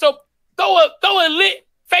 so throw a lit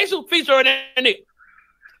facial feature on that nigga.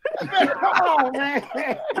 Come on, man.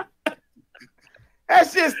 That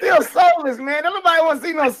shit's still soulless, man. Nobody want to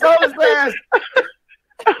see no soulless ass.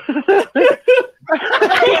 Better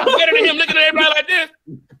than him looking at everybody like this.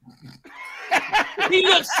 He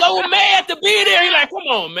looks so mad to be there. He like, come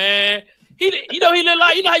on, man. He look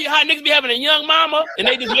like, you know how niggas be having a young mama and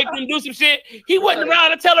they just make them do some shit. He wasn't around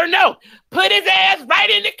to tell her no. Put his ass right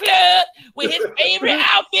in the club with his favorite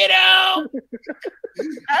outfit on.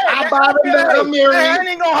 I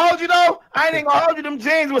ain't gonna hold you though. I ain't gonna hold you. Them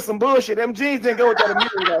jeans with some bullshit. Them jeans didn't go with that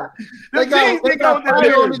immediately though. Them jeans didn't go with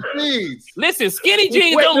that. Listen, skinny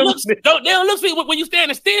jeans don't look sweet when you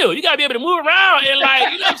standing still. You gotta be able to move around and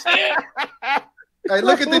like, you know what I'm saying? Hey,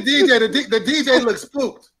 look at the DJ. The DJ looks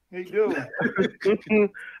spooked. He do.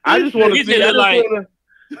 I just want to see.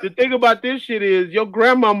 The thing about this shit is your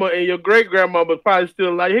grandmama and your great grandmama probably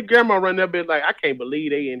still like his grandma run that bitch like I can't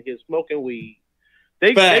believe they in here smoking weed.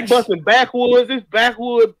 They busting backwoods. This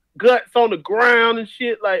backwood guts on the ground and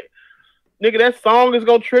shit. Like nigga, that song is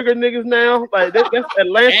gonna trigger niggas now. Like that's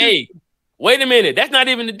Atlantic. Hey, wait a minute. That's not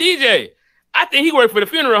even the DJ. I think he worked for the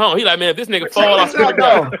funeral home. He like, man, if this nigga fall off,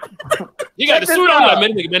 he got the suit on. Like,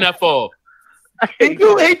 man, this nigga better not fall. He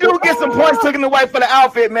do get some points taken away for the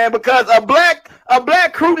outfit, man, because a black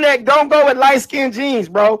crew neck don't go with light skin jeans,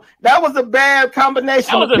 bro. That was a bad combination.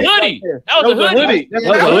 That was a hoodie. That was a hoodie. That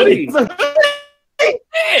was a hoodie.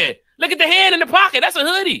 Yeah. Look at the hand in the pocket. That's a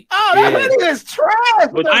hoodie. Oh, that hoodie is trash.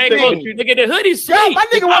 But I ain't gonna look at the hoodie. Yo, my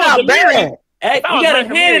nigga went out bad. Hey, he got a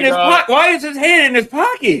hand in his pocket. Why is his hand in his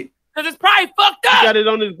pocket? Because it's probably fucked up. He got it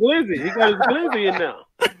on his glizzy. He got his glizzy in now.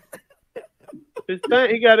 He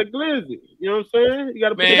got a glizzy. You know what I'm saying? You got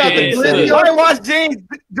to put the glizzy. Y'all watch jeans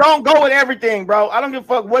don't go with everything, bro. I don't give a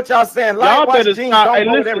fuck what y'all saying. Y'all better jeans stop. don't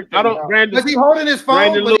go with everything. Was he holding his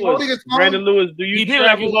phone? Brandon Lewis, do you? He did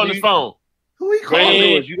like he was on his phone. Who he calling?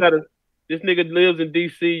 Lewis, you gotta. This nigga lives in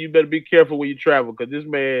DC. You better be careful when you travel because this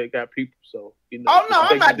man got people. So you know. Oh no,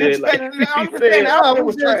 I'm not disrespecting. I'm just saying the outfit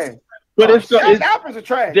was trash. But it's outfits are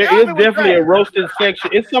trash. There is definitely a roasting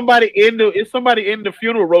section. It's somebody in the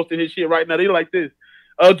funeral roasting his shit right now. They like this.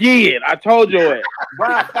 Again, I told your ass.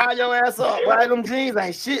 Why fire your ass up? Why them jeans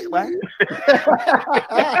ain't shit, man?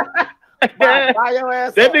 Fire your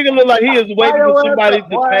ass that up. nigga look like he is waiting for somebody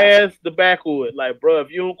to pass the backwood. Like, bro,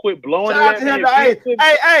 if you don't quit blowing Shout out to him,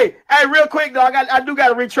 hey, real quick, though. I do got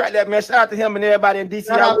to retract that, man. Shout out to him and everybody in DC.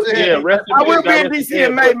 I will be in DC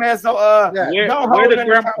in May, man. So,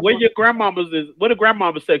 where your grandmama's is? Where the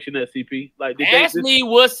grandmama section at, CP? Like, ask me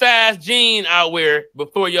what size jean I wear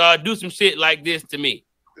before y'all do some shit like this to me.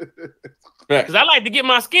 Because I like to get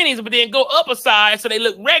my skinnies, but then go up a size so they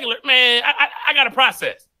look regular. Man, I got to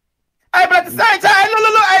process. Hey, but at the same time,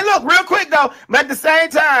 look, real quick though. But at the same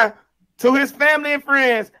time, to his family and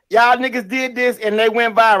friends, y'all niggas did this and they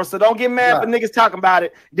went viral. So don't get mad for niggas talking about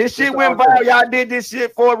it. This shit went viral. Y'all did this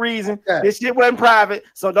shit for a reason. This shit wasn't private.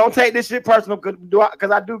 So don't take this shit personal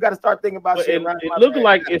because I do got to start thinking about shit. It looks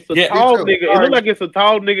like it's a tall nigga. It looks like it's a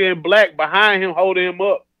tall nigga in black behind him holding him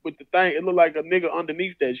up with the thing. It looked like a nigga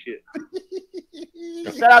underneath that shit.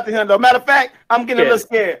 Shout out to him though. Matter of fact, I'm getting a little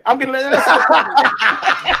scared. I'm getting a little scared.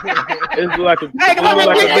 It's like a I'm in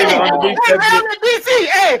DC.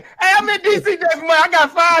 Hey, I'm in DC next month. I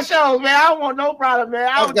got 5 shows, man. I don't want no problem, man.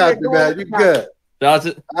 I got you, man. You good.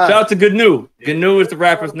 Shout out to Gnu. Gnu is the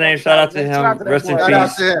rapper's name. Shout out to him. Rest in peace. Shout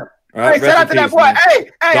out to him. Hey, shout out to that boy.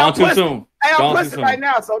 Hey, gone too soon. Hey, I'm pussy right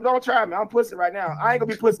now, so don't try me. I'm pussy right now. I ain't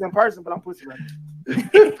gonna be pussy in person, but I'm pussy right now.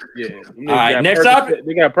 Yeah. All right, next topic.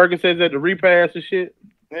 They got Percocets at the repass and shit.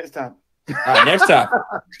 Next topic. All right, next topic.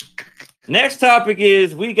 Next topic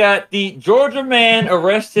is we got the Georgia man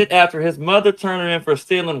arrested after his mother turned him in for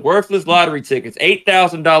stealing worthless lottery tickets,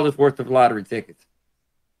 $8,000 worth of lottery tickets.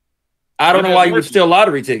 I don't know why you would steal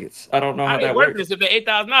lottery tickets. I don't know how that works. If they're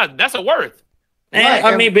 $8,000, that's a worth. And,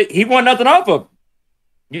 I mean, but he won nothing off of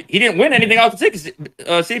them. He didn't win anything off the tickets,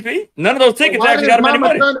 CP. None of those tickets actually got him any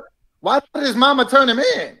money. Why did his mama turn him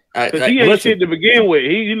in? Because he ain't shit to begin with.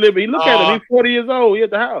 He look at him. He's 40 years old. He at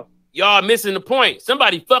the house. Y'all missing the point.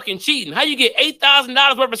 Somebody fucking cheating. How you get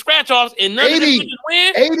 $8,000 worth of scratch offs and none of them bitches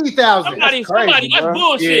win? 80,000. Somebody, that's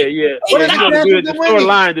bullshit. Yeah. What is you do at the store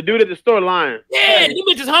line? The dude at the store line. Yeah, them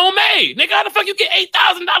bitches homemade. Nigga, how the fuck you get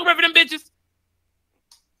 $8,000 worth of them bitches?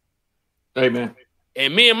 Hey man.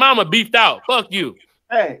 And me and mama beefed out. Fuck you.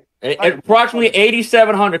 Hey. Approximately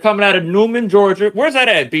 8,700 coming out of Newman, Georgia. Where's that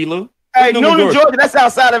at, B-Lou? Hey, Newman, Georgia. That's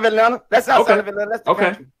outside of Atlanta. That's outside of Atlanta. That's the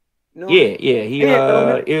country. Yeah.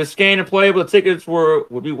 He was scanned and playable. The tickets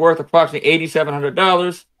would be worth approximately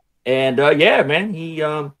 $8,700. And yeah, man, he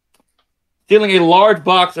stealing a large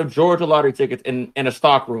box of Georgia lottery tickets in a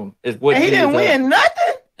stock room is what he didn't win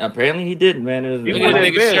nothing. Apparently he didn't, man. Look at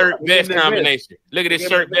this nigga shirt vest combination. Look at this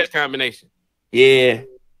shirt vest combination. Yeah.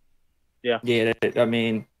 Yeah. I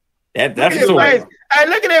mean, that's the face. Hey,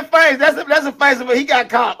 look at that face. That's a face of it. He got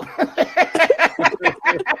caught.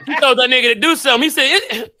 He told that nigga to do something. He said,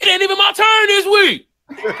 it ain't even my turn this week.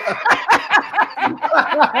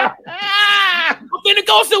 I'm finna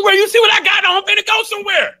go somewhere. You see what I got on? I'm finna go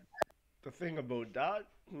somewhere. The thing about that,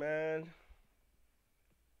 man,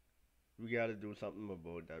 we gotta do something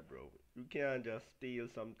about that, bro. You can't just steal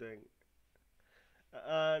something.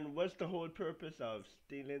 And what's the whole purpose of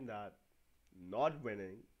stealing that, not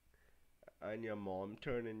winning, and your mom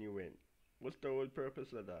turning you in? What's the whole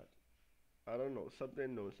purpose of that? I don't know.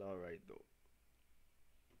 Something don't sound right though.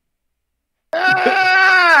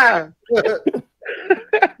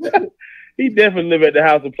 He definitely live at the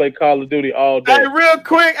house and play Call of Duty all day. Hey, real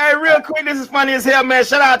quick. This is funny as hell, man.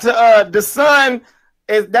 Shout out to the son.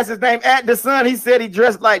 That's his name, at the son. He said he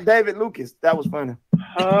dressed like David Lucas. That was funny.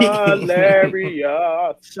 Hilarious.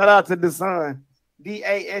 Shout out to the son.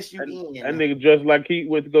 DASUN. That nigga dressed like he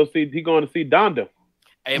went to go see. He going to see Donda.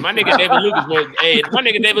 Hey, my nigga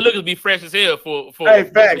David Lucas be fresh as hell for hey,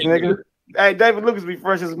 facts, nigga. Hey, David Lucas be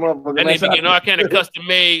fresh as a motherfucker. That nigga be getting all kind of custom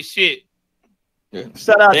made shit. Yeah.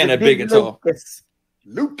 Shout out to that big and tall.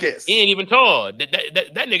 Lucas. He ain't even tall. That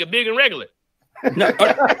nigga big and regular. No,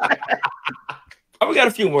 we got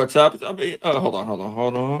a few more topics. Hold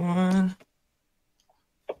on.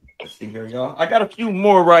 Let's see here, y'all. I got a few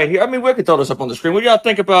more right here. I mean, we can throw this up on the screen. What do y'all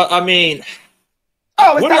think about? What do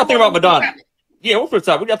y'all think about Madonna? Yeah, what's the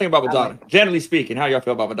top? What do y'all think about Madonna? Generally speaking, how y'all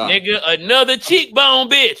feel about Madonna? Nigga, another cheekbone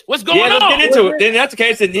bitch. What's going on? Yeah, let's get into it. Then that's the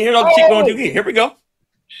case. And here's all the cheekbones you get. Here we go.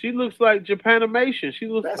 She looks like Japanimation. She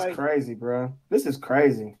looks That's like crazy, bro. This is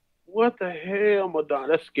crazy. What the hell, Madonna?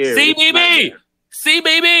 That's scary.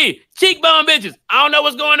 CBB, cheekbone bitches. I don't know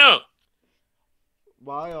what's going on.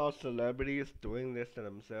 Why are celebrities doing this to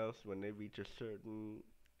themselves when they reach a certain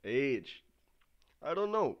age? I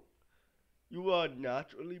don't know. You are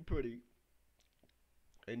naturally pretty,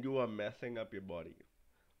 and you are messing up your body.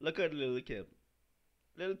 Look at Lil' Kim.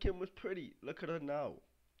 Lil' Kim was pretty. Look at her now.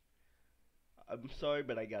 I'm sorry,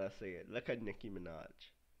 but I gotta say it. Look at Nicki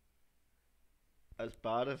Minaj. As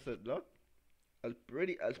bad as it looks, as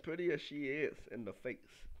pretty as she is in the face.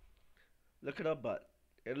 Look at her butt.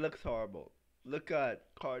 It looks horrible. Look at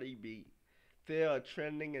Cardi B. They are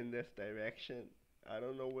trending in this direction. I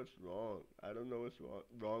don't know what's wrong. I don't know what's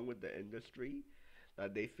wrong with the industry,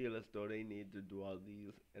 that they feel as though they need to do all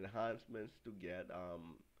these enhancements to get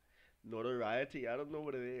notoriety. I don't know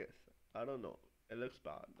what it is. I don't know. It looks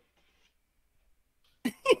bad.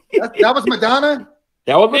 That was Madonna?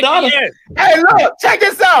 That was Madonna. Hey, look, check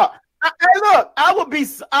this out. Hey, look, I would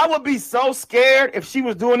be so scared if she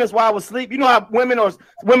was doing this while I was asleep. You know how women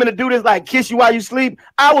to do this, like kiss you while you sleep?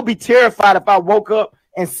 I would be terrified if I woke up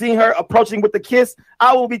and seen her approaching with the kiss.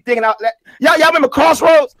 I would be thinking out. Y'all remember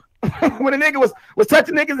Crossroads when a nigga was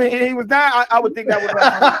touching niggas and he was dying? I would think that was.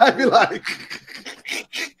 I'd be like,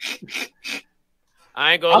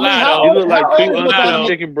 I ain't gonna lie though. You look like 200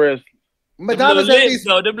 chicken breasts. Madonna's at least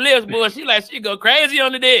though. The lips, boy, she go crazy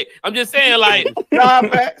on the dick. I'm just saying, like in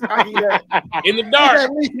the dark. At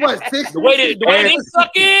least what, 6? The way they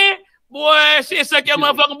suck in, boy, she'll suck your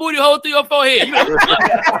motherfucking booty hole through your forehead.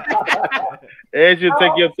 And she'll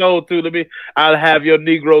take your soul too. I'll have your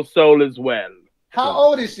Negro soul as well. How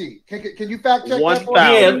old is she? Can you fact check that for me?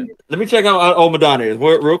 Yeah, let me check out how old Madonna is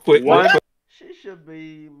real quick. Madonna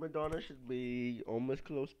should be almost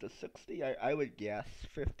close to 60. I would guess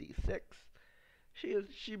 56.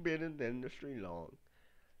 She been in the industry long,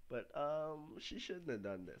 but she shouldn't have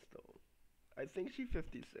done this though. I think she's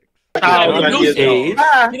 56. Age?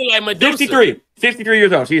 63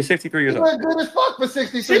 years old. She is 63 years old. She good as fuck for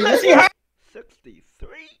 63.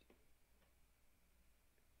 63,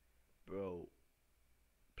 bro.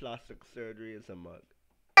 Plastic surgery is a mug.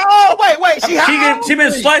 Oh wait, she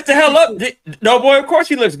been sliced the hell up. No boy, of course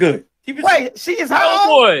she looks good. She is how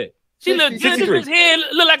old? Boy. She look good. His head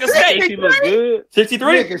look like a steak. She look good.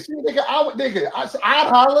 63. I'd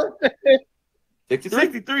holler. 63.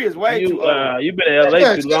 63 is way too old. You been in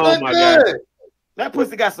LA too long, my guy. That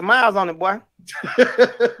pussy got some miles on it, boy.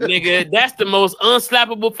 Nigga, that's the most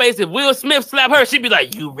unslappable face. If Will Smith slap her, she'd be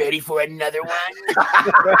like, "You ready for another one?"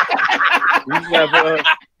 You slap her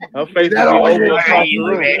face That will be always over is across You the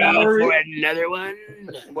room. ready for another one?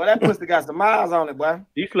 Boy, that pussy got some miles on it, boy.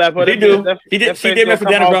 You slap her. He do. He did. She did mess with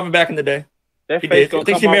Dennis Rodman back in the day. That He face did. I gonna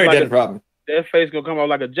think come she off married like Dennis Rodman. that face gonna come out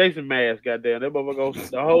like a Jason mask. Goddamn, that motherfucker goes.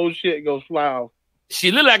 The whole shit goes fly off.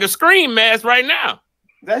 She look like a Scream mask right now.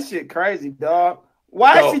 That shit crazy, dog.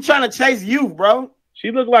 Why is she trying to chase you, bro?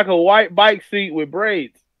 She look like a white bike seat with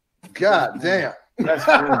braids. God damn. That's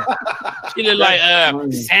cool. She look like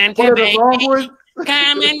Santa baby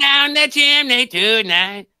coming down the chimney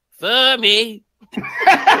tonight for me. Hey,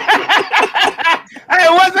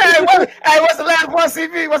 what's that? What's the last one,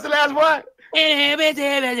 CV? What's the last one?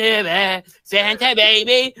 Santa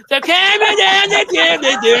baby, so coming down the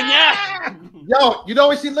chimney tonight. Yo, you know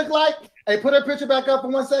what she look like? Hey, put her picture back up for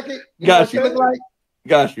 1 second. You know Got what she you. look like?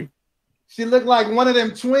 Got you. She looked like one of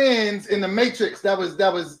them twins in the Matrix that was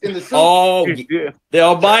in the suit. Oh, Yeah. the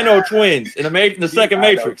albino twins in the second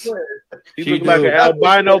Matrix. She She look like do. an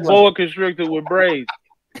albino boa constrictor with braids.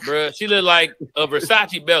 Bruh, she look like a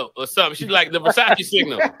Versace belt or something. She like the Versace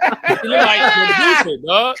signal. She look like Medusa,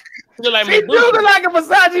 dog. She look like She do Medusa. look like a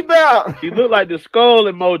Versace belt. She look like the skull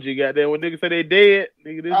emoji. Goddamn, when niggas say they dead,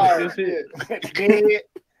 nigga, this shit. Dead.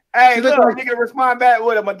 Hey, She look, look like- nigga respond back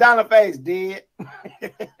with a Madonna face, dead.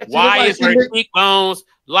 Why like is she her look- cheekbones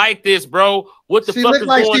like this, bro? What the She fuck looked is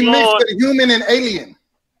like going she mixed on? with human and alien.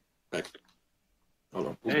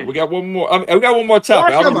 Hold on. We got one more. We got one more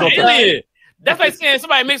topic. I don't know if that's- Alien. That's like saying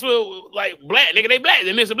somebody mixed with like black, nigga. They black.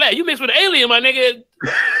 They mix with black. You mix with an alien, my nigga.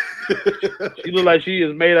 She look like she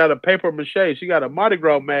is made out of paper mache. She got a Mardi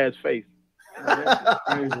Gras mask face.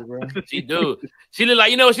 She do. She look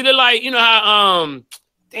like, you know what she look like? You know how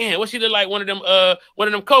damn, what she look like? One of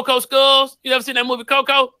them Coco skulls. You ever seen that movie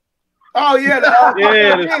Coco? Oh yeah,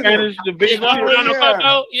 Yeah, the Spanish, the big Walk around on yeah.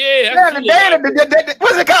 Coco. Yeah, yeah, that's the what she look dead, like.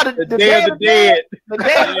 what's it called? the dead, the dead. The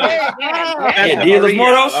dead, Yeah, Dia de los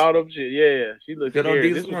Muertos. All them shit. Yeah, she looks Good on scary.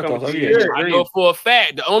 Dia de This los one comes Muertos. to Oh, you. yeah. I know for a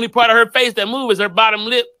fact the only part of her face that moves is her bottom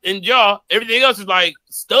lip and jaw. Everything else is like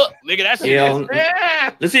stuck. Nigga, that shit. Yeah.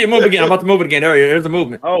 Yeah. Let's see it move again. I'm about to move it again. There's a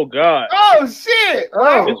movement. Oh God. Oh shit.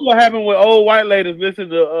 This is what happened with old white ladies listen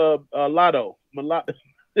to Lotto. Mulatto.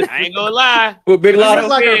 I ain't gonna lie. With Big She Lotto. looks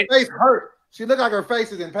like her face hurt. She looked like her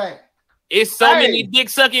face is in pain. It's so many dick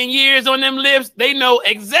sucking years on them lips. They know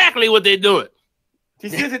exactly what they're doing.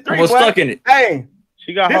 She's 63. Almost boy. stuck in it. Hey,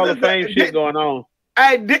 She got This Hall is of Fame the- shit going on.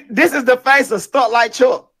 hey, this is the face of stuck like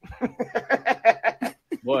Chuck.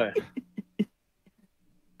 Boy.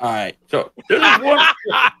 All right. So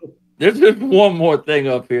there's just one more thing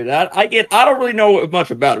up here that I don't really know much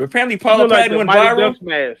about it. Apparently, She Paula look like Patton the went Mighty viral Ducks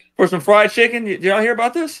mask. for some fried chicken. Did y'all hear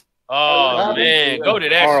about this? Oh man, go to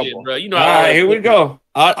that Horrible. shit, bro. You know All how right, here we go.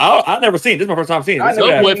 I've never seen it. This is my first time seeing it. Let's see what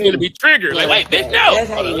That boy happens. finna be triggered. Like, wait, bitch, no. That's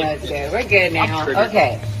how you know it's good. We're good now.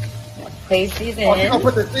 Okay. Place these in. Oh, she's gonna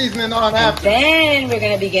put the seasoning on after. Then we're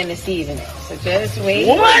gonna begin the seasoning. So just wait.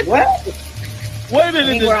 What? Wait a I minute.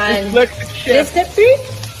 think we're on Dyslexic this chef. step 3?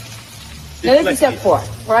 No, this is step 4.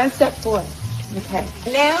 We're on step 4. Okay.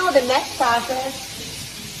 Now the next process,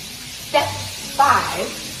 step 5,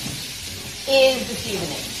 is the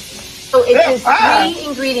seasoning. So it's just 3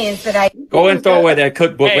 ingredients that I Go and throw away that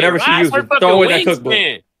cookbook, Hey, whatever she why is uses. her fucking Throw away that wings cookbook.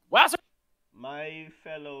 spin? Why is her My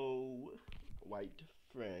fellow white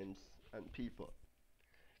friends and people,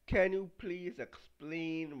 can you please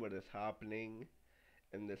explain what is happening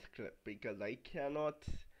in this clip? Because I cannot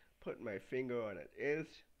put my finger on it. Is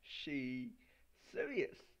she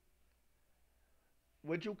serious?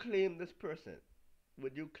 Would you claim this person?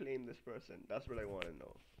 Would you claim this person? That's what I want to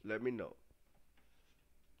know. Let me know.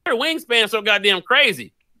 wingspan so goddamn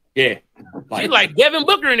crazy? Yeah. She's like Devin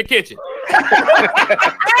Booker in the kitchen. This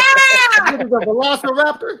is a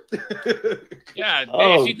velociraptor. Yeah,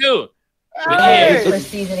 Oh. she do. for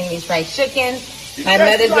seasoning these fried chicken. My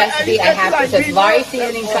mother's recipe, I have this as Lowry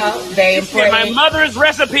seasoning salt, very Yeah, important. my mother's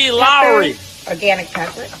recipe, Lowry. Organic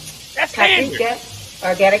pepper. That's Peppers, standard. yes.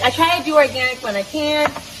 Organic. I try to do organic when I can.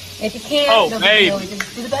 If you can't, Oh, no big baby. deal. We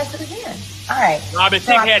just do the best that we can. All right. Robin So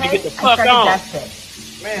Thicke I had to get the fuck started on.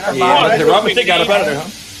 dusting. Man, Yeah, the Robin Thicke got up out of there, huh?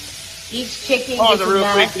 Each chicken Pause gets it real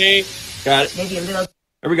quick, enough, Dave. Got it. maybe a little.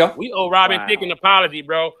 There we go. We owe Robin Wow. Thicke an apology,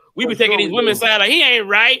 bro. We be taking these women's side like he ain't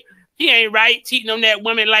right. He ain't right cheating on that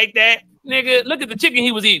woman like that. Nigga, look at the chicken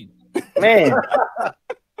he was eating. man.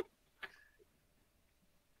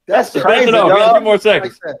 That's Pass crazy, it off. We got a few dog. more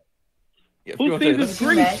seconds. Like that. Yeah, Who few more seconds. seasons Too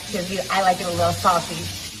grease? much because I like it a little salty.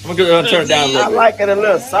 I'm gonna turn it down a I little bit. like it a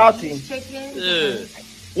little salty. Chicken. Ugh.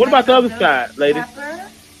 What about the other side, ladies? Pepper.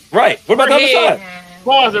 Right. What about the other side?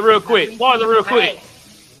 Pause it real quick. Pause it real quick.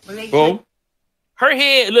 Boom. Her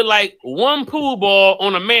head looked like one pool ball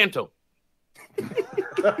on a mantle.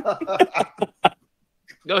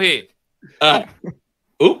 Go ahead.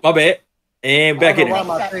 Oop, my bad. And back in it.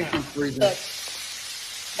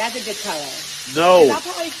 That's a good color. No. I'll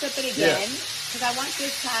probably flip it again because I want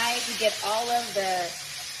this side to get all of the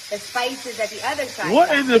spices that the other side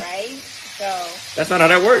has, right? So that's not how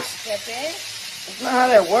that works. Flip it. That's not how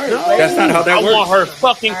that works. No. That's not how that works. I want her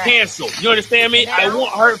fucking canceled. You understand me? I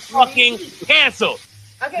want her fucking canceled.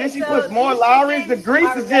 Okay, Then she so puts more these Lowry's. The chickens grease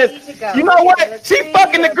are is ready just, to go. you know what? She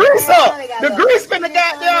fucking the grease up. They got The grease finna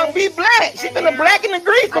goddamn be black. She finna blacken the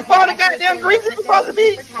grease before the goddamn grease is supposed to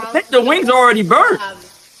be. I think the wings are already burnt.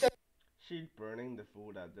 She's burning the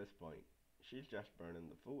food at this point. She's just burning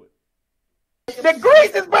the food. The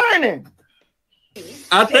grease is burning.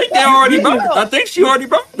 I think they already burnt. I think she already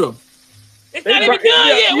burnt them. It's not even done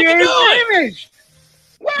yet. What you doing? Finished.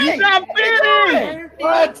 He's not finished.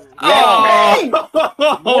 What?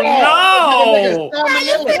 Oh no!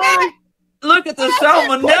 Look at the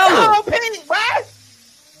salmonella.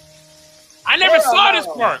 I never saw this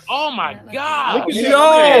part. Oh my god!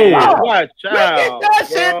 Yo! Watch out, Look at that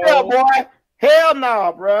shit up, boy. Hell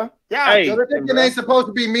no, bro. Hey. So the chicken ain't supposed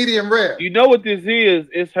to be medium rare. You know what this is?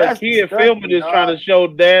 It's her That's kid disgusting, filming this, dog. trying to show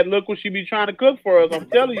Dad, look what she be trying to cook for us. I'm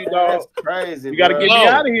telling you, dog. That's crazy. You got to bro. get me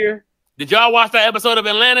out of here. Did y'all watch that episode of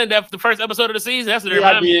Atlanta? That's the first episode of the season. That's what it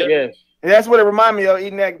reminded me of. Yes. That's what it reminded me of,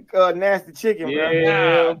 eating that nasty chicken, bro.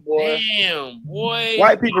 Yeah, God boy. damn, boy.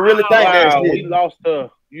 White people really think that Wow, shit. we lost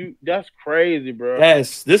her. That's crazy, bro.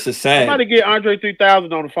 This is sad. Somebody get Andre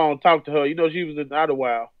 3000 on the phone. Talk to her. You know she was in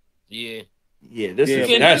Idlewild. Yeah. Yeah, this Yeah, is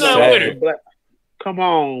but that's you know sad. what it- Come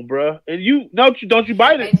on, bro. And you don't you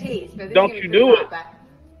bite it? Don't you do it?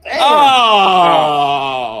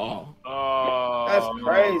 Oh. That's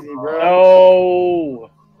crazy, bro. Oh.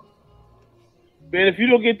 Man, if you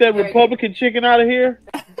don't get that Republican chicken out of here.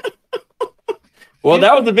 Well,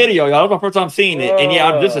 that was the video, y'all. That was my first time seeing it. And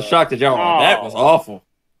yeah, I'm just as shocked as y'all are. That was awful.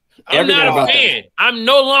 I'm Everything not a about that. fan. I'm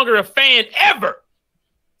no longer a fan ever.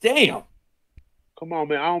 Damn. Come on,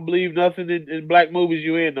 man. I don't believe nothing in black movies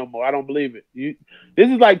you in no more. I don't believe it. This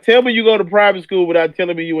is like, tell me you go to private school without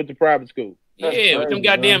telling me you went to private school. Yeah, with them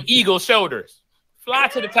goddamn eagle shoulders. Fly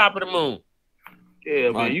to the top of the moon.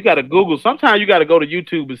 Yeah, man. You got to Google. Sometimes you got to go to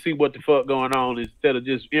YouTube and see what the fuck going on instead of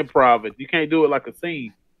just improv it. You can't do it like a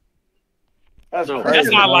scene. That's No, crazy. That's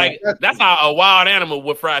not man. like that's how a wild animal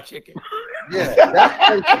would fry chicken. Yeah.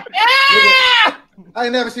 That's crazy. I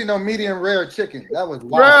ain't never seen no medium rare chicken. That was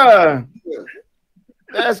wild. Bruh.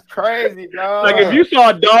 That's crazy, dog. Like if you saw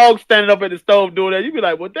a dog standing up at the stove doing that, you'd be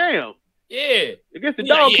like, well, damn. Yeah. I guess the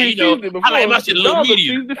Yeah, dog yeah, can't you know, season it before. I like my shit a The little dog will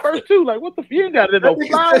medium. season the first two. Like, what the you ain't got no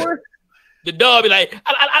flour? The dog be like,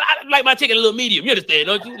 I like my chicken a little medium. You understand,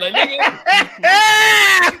 don't you? Like, nigga,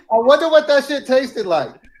 I wonder what that shit tasted like.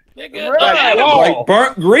 nigga. Like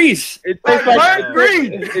burnt grease. It tastes like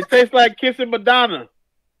it tastes like kissing Madonna.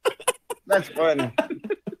 That's funny.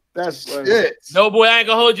 That's funny. Shit. No, boy, I ain't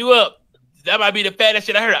gonna hold you up. That might be the fattest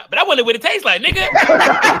shit I heard. But I wonder what it tastes like, nigga.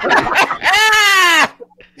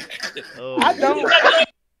 Oh, I don't.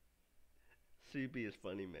 CB is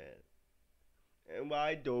funny, man. And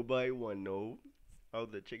why nobody want to know how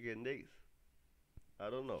the chicken tastes? I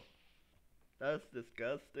don't know. That's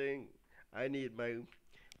disgusting. I need my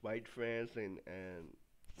white friends and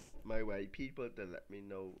my white people to let me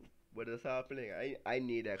know what is happening. I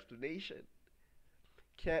need explanation.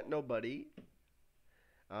 Can't nobody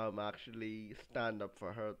actually stand up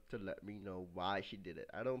for her to let me know why she did it.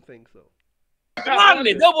 I don't think so. Come on,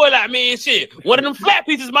 no boy like me and shit. One of them flat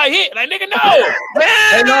pieces might hit. Like, nigga, no.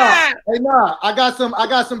 Hey, nah. I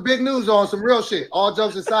got some big news on some real shit. All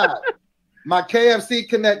jokes aside, my KFC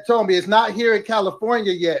Connect told me it's not here in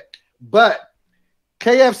California yet, but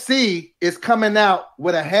KFC is coming out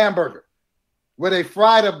with a hamburger where they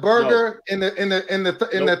fried a burger in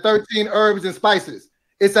the 13 herbs and spices.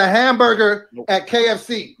 It's a hamburger at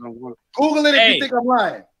KFC. Google it if you think I'm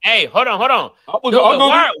lying. Hey, hold on.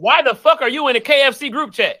 Why the fuck are you in the KFC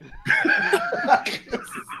group chat?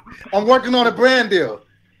 I'm working on a brand deal.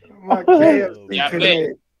 My KFC Yeah, I bet.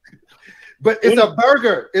 Connect. But it's a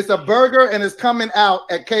burger. It's a burger and it's coming out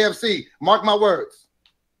at KFC. Mark my words.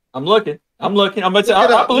 I'm looking. I'm gonna say, Look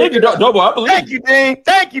it I up, believe look you, it up. Dobo. I believe Thank you. you, Dean.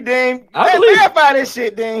 Thank you, Dean. I Hey, believe- verify this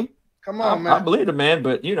shit, Dean. Come on, I man. believe it, man.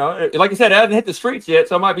 But you know, like I said, it hasn't hit the streets yet,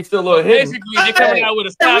 so it might be still a little hidden. Basically, they're coming out with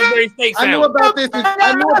a Salisbury steak I knew sandwich. about this.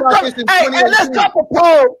 I knew about this in Hey, let's 2018. drop a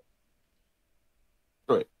poll.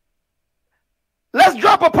 Let's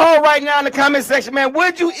drop a poll right now in the comment section, man.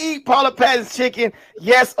 Would you eat Paula Patton's chicken?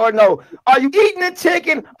 Yes or no? Are you eating the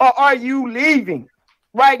chicken or are you leaving?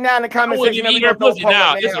 Right now in the comment section. Eat her pussy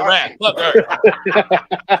now. It's a wrap. Fuck her.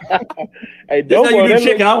 Hey,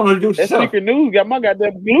 DoBoy, that secret news got my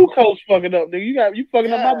goddamn glucose fucking up, nigga. You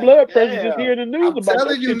fucking up my blood pressure just hearing the news I'm about telling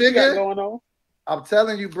that you, shit nigga. got going on. I'm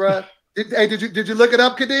telling you, bruh. Did you look it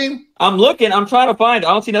up, Kadeem? I'm looking. I'm trying to find it.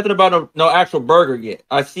 I don't see nothing about no actual burger yet.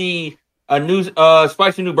 I see a new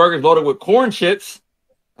spicy new burgers loaded with corn chips.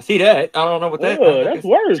 I see that. I don't know what that is. That's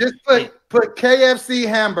worse. Just put KFC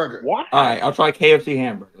hamburger. Why? All right, I'll try KFC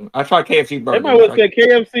hamburger. I'll try KFC burger. They might well say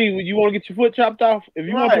KFC when you want to get your foot chopped off. If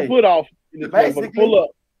you want your foot off, pull up.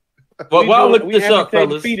 But while I look this up,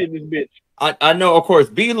 fellas, feet in this bitch. I know, of course,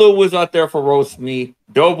 B-Lou was out there for Roast Me.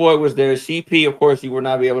 DoBoy was there. CP, of course, you will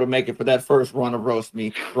not be able to make it for that first run of Roast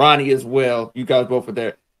Me. Ronnie as well. You guys both were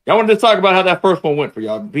there. Y'all wanted to talk about how that first one went for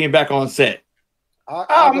y'all, being back on set.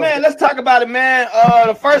 Oh man, let's talk about it, man.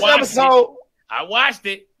 The first episode. I watched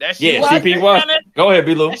it. That shit. Yeah, CP watched it. Go ahead,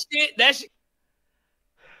 B-Lou. That shit.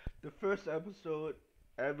 The first episode,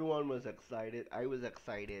 everyone was excited. I was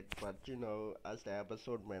excited, but you know, as the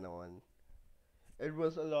episode went on, it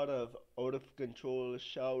was a lot of out of control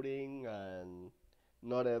shouting and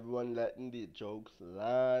not everyone letting the jokes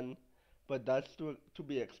land. But that's to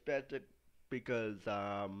be expected because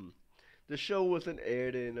the show wasn't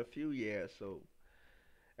aired in a few years, so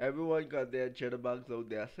everyone got their jitterbugs out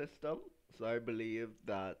their system. So I believe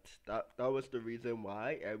that was the reason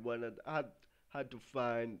why everyone had to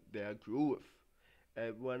find their groove.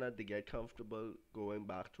 Everyone had to get comfortable going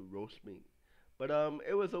back to Roast Me. But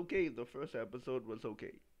it was okay. The first episode was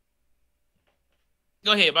okay.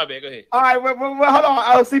 Go ahead, my bad. Go ahead. All right, well, hold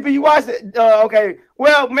on. CP, you watched it? Okay.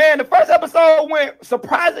 Well, man, the first episode went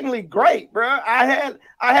surprisingly great, bro. I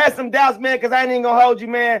had some doubts, man, because I ain't even gonna hold you,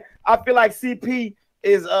 man. I feel like CP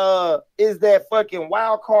is that fucking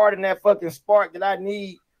wild card and that fucking spark that I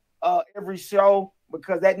need every show,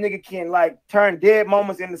 because that nigga can like turn dead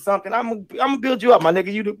moments into something. I'm gonna build you up, my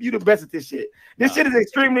nigga. You the best at this shit. This shit is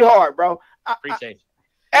extremely hard, bro. Appreciate you.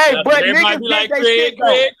 Hey, but everybody niggas be like,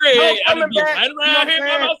 Craig. I'm gonna be right around here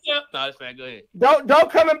by myself. No, that's fine. Go ahead. Don't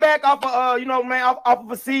coming back off of man, off of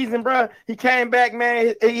a season, bro. He came back,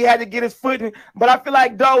 man. He had to get his footing. But I feel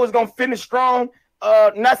like Doe is gonna finish strong.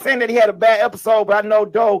 Not saying that he had a bad episode, but I know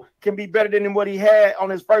Doe can be better than what he had on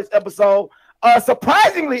his first episode.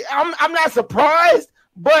 Surprisingly, I'm not surprised,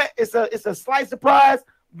 but it's a slight surprise.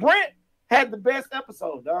 Brent had the best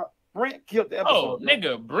episode, dog. Brent killed the episode. Oh,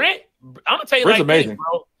 nigga, Brent. I'm gonna tell you Brent's like amazing. this,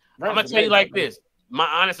 bro. I'm gonna tell you like this. My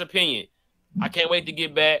honest opinion. I can't wait to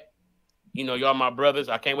get back. You know, y'all my brothers.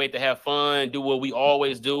 I can't wait to have fun, do what we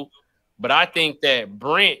always do. But I think that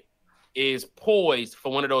Brent is poised for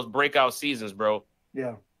one of those breakout seasons, bro.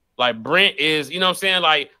 Yeah. Like Brent is, you know what I'm saying?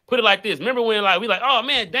 Like, put it like this. Remember when like we like, oh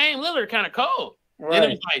man, Dame Lillard kind of cold. Right. Then it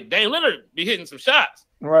was like Dame Lillard be hitting some shots.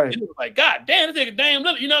 Right. It was like, God damn, this nigga Dame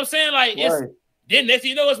Lillard. You know what I'm saying? Like it's then next thing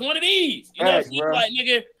you know, it's one of these. You know what I'm saying? Like,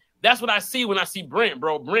 nigga, that's what I see when I see Brent,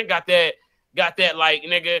 bro. Brent got that like,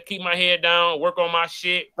 nigga, keep my head down, work on my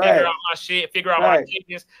shit, figure out my shit, figure out my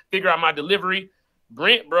cadence, figure out my delivery.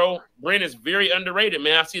 Brent, bro, Brent is very underrated,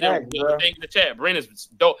 man. I see that thing in the chat. Brent is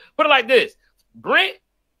dope. Put it like this. Brent,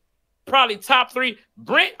 probably top 3.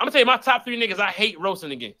 Brent, I'm gonna tell you my top 3 niggas I hate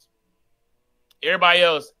roasting against. Everybody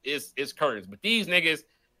else is curtains. But these niggas,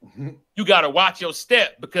 you gotta watch your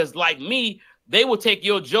step, because like me, they will take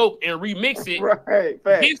your joke and remix it. Right.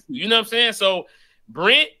 You know what I'm saying? So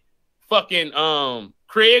Brent, fucking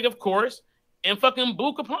Craig, of course, and fucking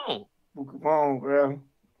Boo Capone. Boo Capone, bro.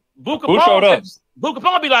 Boo showed up? Boo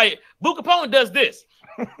Capone be like, Boo Capone does this.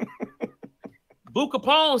 Boo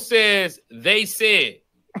Capone says, they said.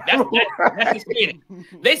 That's his statement.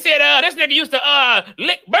 They said this nigga used to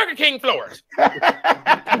lick Burger King floors. You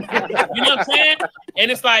know what I'm saying?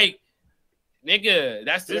 And it's like, nigga,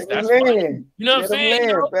 that's funny. You know what I'm saying?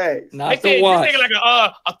 They said this nigga like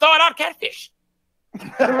a thawed out catfish.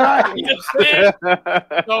 Right. You know what I'm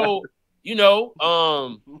saying? So, you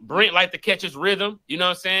know, Brent like to catch his rhythm. You know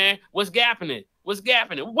what I'm saying? What's gapping? What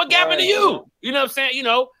gapping to you? You know what I'm saying? You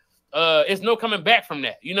know, it's no coming back from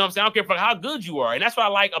that. You know what I'm saying? I don't care for how good you are. And that's what I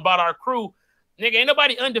like about our crew. Nigga, ain't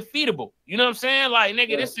nobody undefeatable. You know what I'm saying? Like,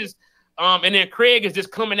 nigga, this is and then Craig is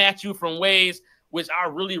just coming at you from ways which I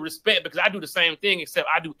really respect, because I do the same thing, except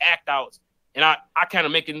I do act outs and I kind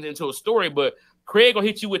of make it into a story. But Craig will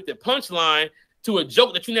hit you with the punchline to a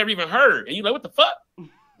joke that you never even heard. And you're like, what the fuck?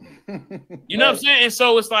 You know what I'm saying? And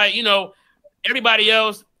so it's like, you know, everybody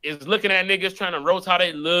else is looking at niggas trying to roast how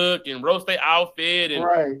they look and roast their outfit.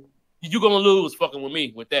 And you're going to lose fucking with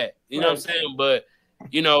me with that. You know what I'm saying? But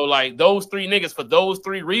You know, like those three niggas for those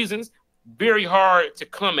three reasons, very hard to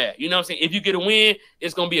come at. You know what I'm saying? If you get a win,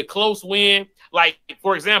 it's gonna be a close win. Like,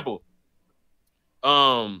 for example,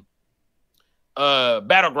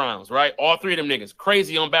 Battlegrounds, right? All three of them niggas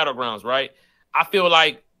crazy on Battlegrounds, right? I feel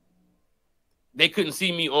like they couldn't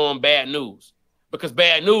see me on Bad News because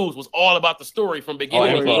Bad News was all about the story from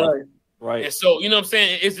beginning to end. Right. And so, you know what I'm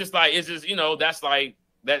saying? It's just, you know, that's like,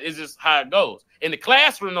 that is just how it goes. In the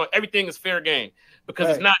classroom, though, everything is fair game because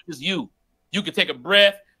it's not just you. You can take a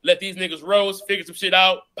breath, let these niggas roast, figure some shit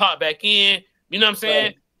out, pop back in. You know what I'm saying?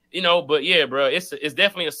 Right. You know, but yeah, bro, it's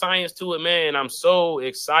definitely a science to it, man. I'm so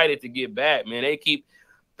excited to get back, man. They keep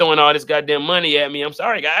throwing all this goddamn money at me. I'm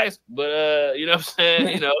sorry, guys, but you know what I'm saying?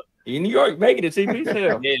 You know, in New York, making it, CP.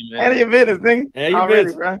 Yeah, man. And your business, nigga. Yeah, your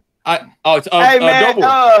business, bro. Hey, man.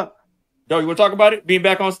 DoBoy, you want to talk about it? Being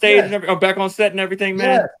back on stage and back on set and everything,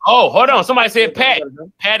 man. Yeah. Oh, hold on. Somebody said Pat.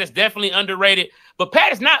 Pat is definitely underrated, but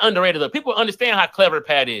Pat is not underrated though. People understand how clever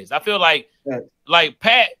Pat is. I feel like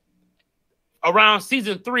Pat. Around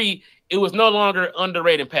season 3, it was no longer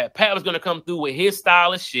underrated Pat. Pat was going to come through with his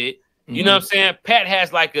style of shit. You know what I'm saying? Pat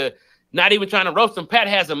has like not even trying to roast him. Pat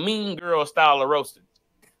has a mean girl style of roasting.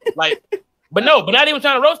 Like, but not even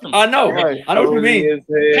trying to roast him. I know. Right. I know what you mean.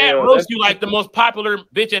 Pat roasts you like the most popular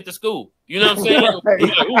bitch at the school. You know what I'm saying?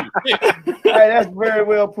 Hey, that's very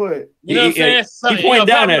well put. You know what I'm saying? He pointed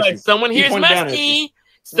down at like, you. Someone here's musty.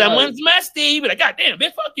 Someone's musty. But like, God damn,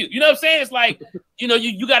 bitch, fuck you. You know what I'm saying? It's like, you know,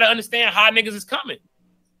 you got to understand how niggas is coming.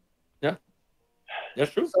 Yeah,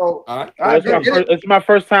 that's true. So, it's my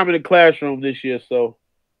first time in the classroom this year, so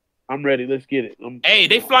I'm ready. Let's get it. Hey,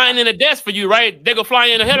 they flying in a desk for you, right? They go fly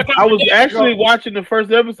in a helicopter. I was actually watching the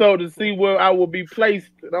first episode to see where I will be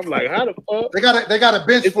placed, and I'm like, how the fuck? They got a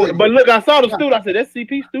bench for you. But look, I saw the stool. I said, that's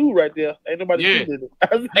CP stool right there. Ain't nobody seen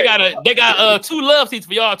it. They got 2 love seats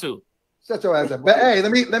for y'all too. Shut your ass up. But hey,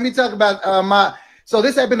 let me talk about my. So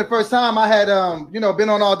this had been the first time I had been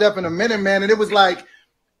on All Def in a minute, man, and it was like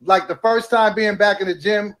the first time being back in the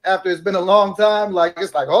gym after it's been a long time. Like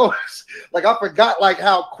it's like, oh, like I forgot like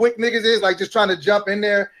how quick niggas is, like just trying to jump in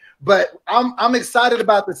there. But I'm excited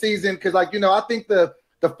about the season because like I think the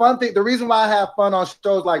fun thing, the reason why I have fun on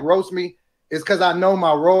shows like Roast Me is because I know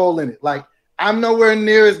my role in it. Like I'm nowhere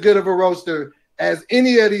near as good of a roaster as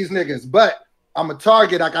any of these niggas, but I'm a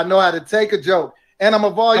target. Like I know how to take a joke, and I'm a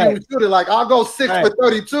volume shooter. Like I'll go 6 for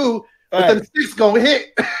 32, but then 6 gonna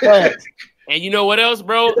hit. And you know what else,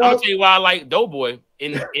 bro? I'm gonna tell you why I like DoBoy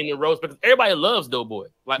in the roast because everybody loves DoBoy.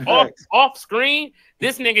 Like off screen,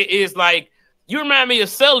 this nigga is like, you remind me of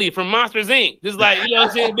Sully from Monsters Inc. Just like, you know what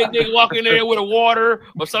I'm saying, big nigga walking in there with a water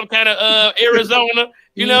or some kind of Arizona.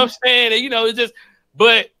 You know what I'm saying? And, it's just,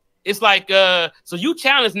 but it's like, so you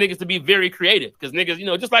challenge niggas to be very creative because niggas,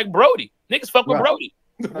 just like Brody. Niggas fuck with Brody.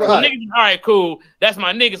 So niggas, all right, cool. That's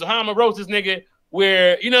my nigga. So how I'm gonna roast this nigga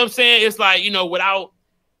where, you know what I'm saying? It's like, without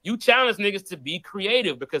you challenge niggas to be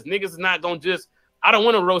creative because niggas is not gonna just, I don't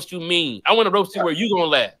want to roast you mean. I want to roast you where you gonna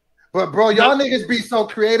laugh. But bro, y'all niggas be so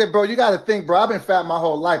creative, bro. You gotta think, bro. I've been fat my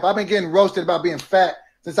whole life. I've been getting roasted about being fat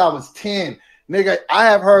since I was 10. Nigga, I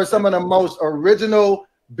have heard some of the most original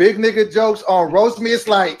big nigga jokes on Roast Me. It's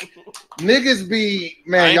like niggas be,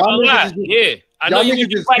 man, y'all niggas I know you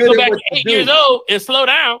just go back to 8 years old and slow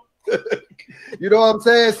down. You know what I'm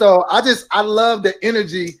saying? So I love the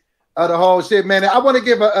energy of the whole shit, man. And I want to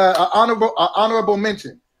give a honorable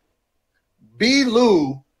mention. B.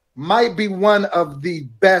 Lou might be one of the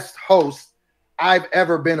best hosts I've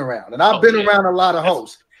ever been around. And I've been around a lot of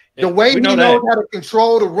hosts. The way he knows how to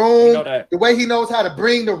control the room, the way he knows how to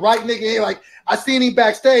bring the right nigga in. Like, I seen him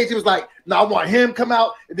backstage. He was like, no, I want him come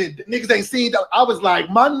out. And then the niggas ain't seen that. I was like,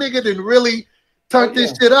 my nigga didn't really turn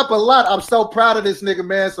this shit up a lot. I'm so proud of this nigga,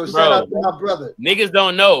 man. So shout out to my brother. Niggas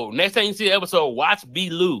don't know. Next time you see the episode, watch B.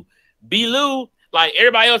 Lou. B. Lou, like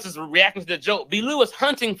everybody else is reacting to the joke. B. Lou is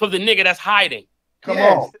hunting for the nigga that's hiding. Come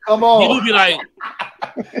on. B. Lou be like,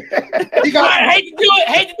 I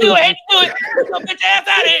hate to do it. So get your ass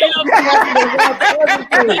out of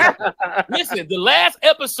here. Listen, the last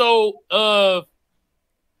episode of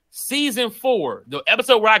season 4, the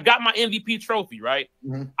episode where I got my MVP trophy, right?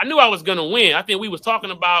 I knew I was gonna win. I think we was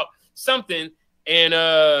talking about something,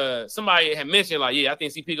 and somebody had mentioned, like, yeah, I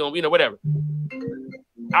think CP gonna, whatever.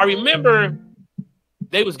 I remember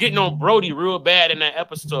they was getting on Brody real bad in that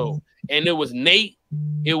episode. And it was Nate,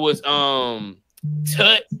 it was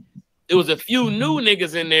Tut, it was a few new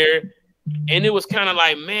niggas in there, and it was kind of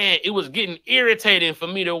like, man, it was getting irritating for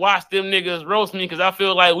me to watch them niggas roast me because I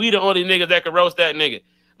feel like we the only niggas that could roast that nigga.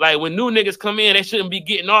 Like when new niggas come in, they shouldn't be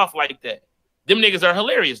getting off like that. Them niggas are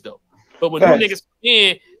hilarious though. But when new niggas come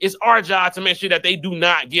in, it's our job to make sure that they do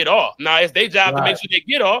not get off. Now it's their job to make sure they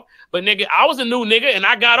get off. But nigga, I was a new nigga and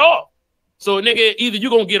I got off. So nigga, either you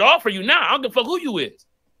gonna get off or you not. I don't give a fuck who you is.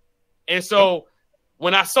 And so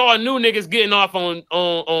when I saw new niggas getting off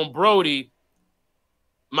on Brody,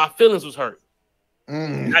 my feelings was hurt.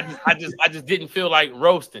 I just didn't feel like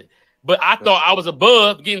roasting. But I thought I was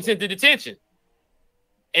above getting sent to detention.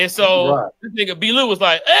 And so this nigga B. Lou was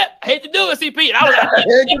like, I hate to do it, CP. And I was like, I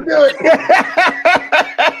hate to do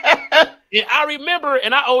it. And I remember,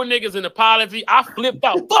 and I owe niggas an apology. I flipped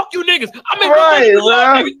out. Fuck you niggas. I mean,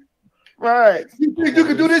 right. You think you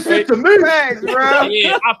can do this shit to me? Thanks, bro.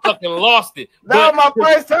 Yeah, I fucking lost it. That was my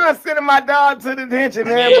first time sending my dog to detention,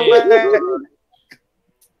 man.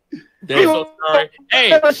 I'm so sorry. Hey,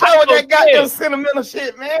 show with that goddamn sentimental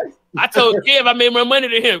shit, man. I told Kev I made more money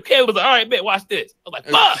than him. Kev was like, all right, bet, watch this. I was like,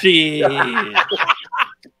 fuck. Shit.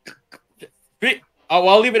 Well,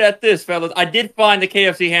 I'll leave it at this, fellas. I did find the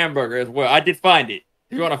KFC hamburger as well. I did find it.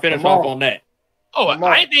 If you want to finish off on that. Oh,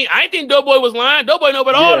 I ain't think DoBoy was lying. DoBoy know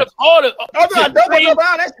about all the DoBoy know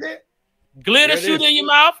about that shit. Glitter shoot in your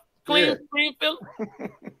mouth, clean feeling.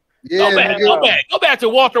 Go back to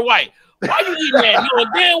Walter White. Why you eating that? You know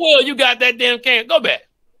damn well you got that damn can. Go back.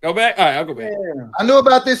 Go back? All right, I'll go back. I knew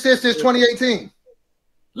about this shit since 2018.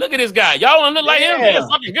 Look at this guy. Y'all don't look like him. That's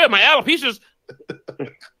fucking good. My alopecia's.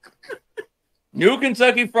 New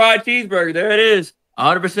Kentucky Fried Cheeseburger. There it is.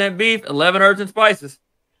 100% beef, 11 herbs and spices.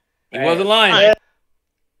 He wasn't lying.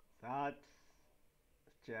 That's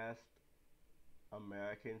just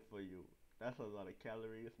American for you. That's a lot of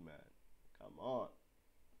calories, man. Come on.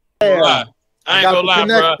 I ain't gonna lie,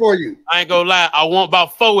 bro. For you. I ain't gonna lie. I want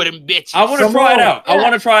about 4 of them bitches. I want to try it out. I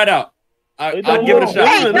want to try it out. I'll give it a shot.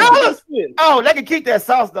 Oh, they can keep that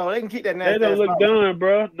sauce though. They can keep that. They don't look done,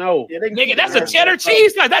 bro. No, nigga, that's a cheddar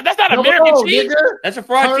cheese. Like that's not American cheese. Nigga. That's a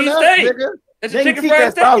fried cheese steak. That's a chicken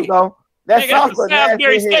fried steak. That sauce is a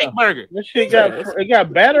Salisbury steak burger. That shit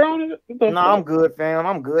got batter on it. No, I'm good, fam.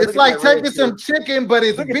 I'm good. It's like taking some chicken, but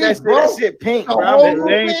it's beef, bro. That shit pink, bro.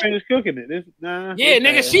 They ain't finished cooking it. Yeah,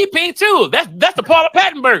 nigga, she pink too. That's the Paula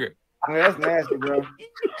Patton burger. Yeah, that's nasty, bro.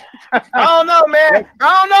 I don't know, man.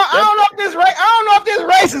 I don't know if this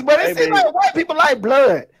racist, but it seems like white people like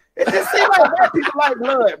blood. It just seems like white people like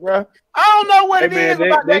blood, bro. I don't know what it is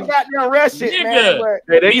about that goddamn red shit, man.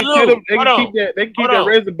 They can keep that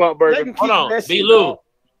razor bump burger. Hold on, B. Lou.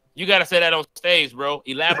 You gotta say that on stage, bro.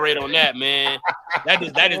 Elaborate on that, man.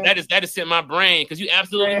 That is in my brain because you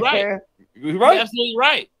absolutely right. You're absolutely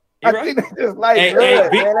right. Hey, B.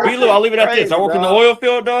 Lou, I'll leave it at this. I work in the oil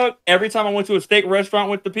field, dog. Every time I went to a steak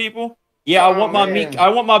restaurant with the people, I want my meat. I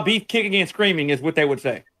want my beef kicking and screaming, is what they would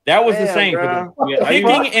say. That was the same for them.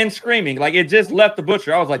 Kicking and screaming, like it just left the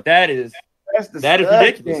butcher. I was like, that is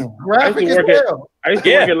ridiculous. Graphic as hell. I used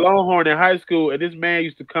to work at Longhorn in high school, and this man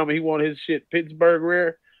used to come and he wanted his shit Pittsburgh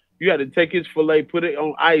rare. You had to take his filet, put it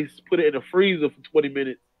on ice, put it in the freezer for 20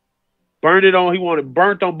 minutes, burn it on. He wanted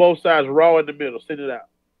burnt on both sides, raw in the middle. Send it out.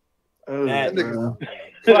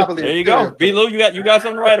 There you go, B. Lou. You got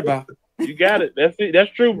something to write about. You got it. That's it.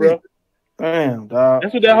 That's true, bro. Damn, dog.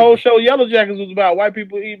 That's what that whole show Yellow Jackets was about. White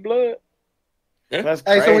people eat blood. That's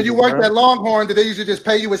hey, so when you worked at Longhorn, did they usually just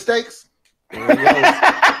pay you with steaks? There you go.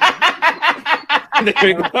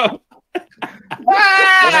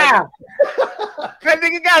 That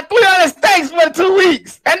nigga got 300 steaks for 2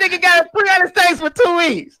 weeks. That nigga got 300 steaks for 2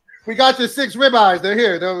 weeks. We got your 6 ribeyes. They're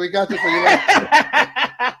here. We got you for you.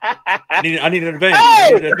 I need an advantage.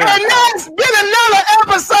 Hey, and that's been another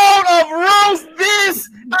episode of Roast This.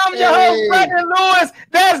 I'm your host, Brandon Lewis.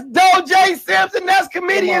 That's DoJ Simpson. That's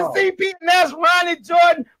comedian CP. And that's Ronnie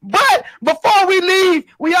Jordan. But before we leave,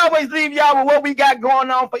 we always leave y'all with what we got going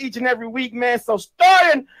on for each and every week, man. So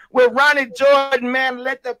starting with Ronnie Jordan, man,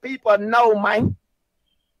 let the people know, man.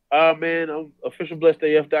 Man, I'm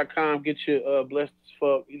officialblessedaf.com. Get your blessed as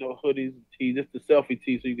fuck, hoodies and tees. It's the selfie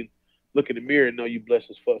tee, so you can look in the mirror and know you blessed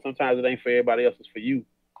as fuck. Sometimes it ain't for everybody else, it's for you.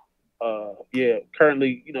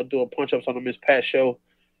 Currently, doing punch-ups on the Miss Pat show.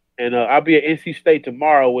 And I'll be at NC State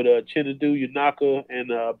tomorrow with Chinadu, Yanaka,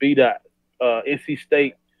 and B-Dot. NC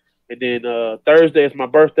State. And then Thursday is my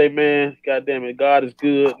birthday, man. God damn it, God is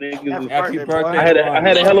good. Niggas, Happy birthday. I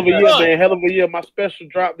had a hell of a year, man. Hell of a year. My special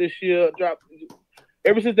dropped this year.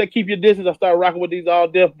 Ever since they keep your distance, I started rocking with these all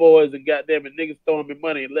deaf boys, and goddamn it, niggas throwing me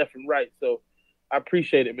money left and right. So I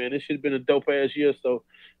appreciate it, man. This should have been a dope ass year. So,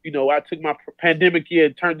 I took my pandemic year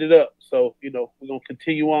and turned it up. So, we're gonna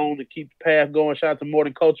continue on and keep the path going. Shout out to More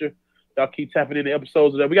Than Culture. Y'all keep tapping into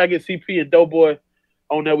episodes of that. We gotta get CP and DoBoy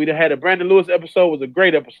on there. We had a Brandon Lewis episode. Was a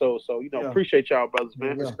great episode. So appreciate y'all, brothers,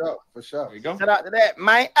 man. For sure. There you go. Shout out to that,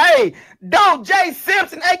 man. Hey, Doe J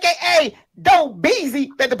Simpson, aka Doe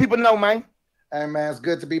Beezy. Let the people know, man. Hey man, it's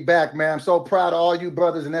good to be back, man. I'm so proud of all you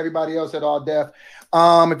brothers and everybody else at All Def.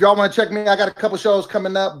 If y'all want to check me, I got a couple shows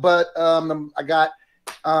coming up, but I got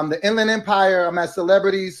the Inland Empire. I'm at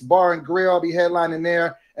Celebrities Bar and Grill. I'll be headlining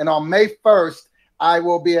there. And on May 1st, I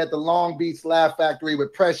will be at the Long Beach Laugh Factory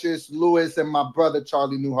with Precious, Lewis, and my brother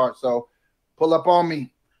Charlie Newhart. So pull up on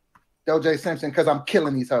me, J Simpson, because I'm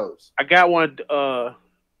killing these hoes. I got one,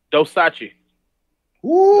 Dosachi.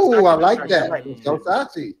 Ooh, I like that.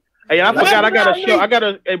 Dosachi. Hey, I forgot I got a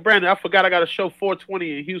show. Hey, Brandon, I forgot I got a show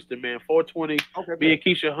 420 in Houston, man. 420. Okay, me and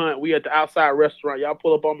Keisha Hunt. We at the outside restaurant. Y'all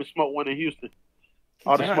pull up on me, smoke one in Houston.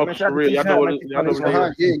 All the smokers for real. Y'all know what it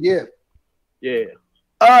is. Yeah.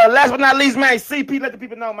 Last but not least, man, CP, let the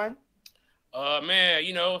people know, man. Man,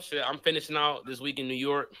 shit, I'm finishing out this week in New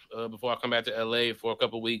York before I come back to LA for a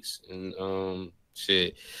couple weeks. And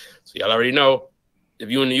shit. So y'all already know. If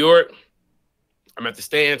you in New York, I'm at the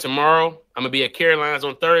stand tomorrow. I'm gonna be at Caroline's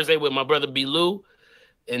on Thursday with my brother B. Lou.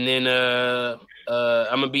 And then I'm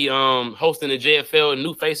gonna be hosting the JFL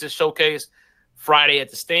New Faces Showcase Friday at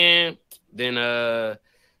the stand. Then April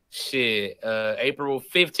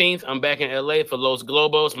 15th, I'm back in LA for Los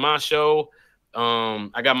Globos, my show.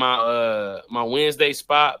 I got my Wednesday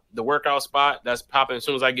spot, the workout spot that's popping as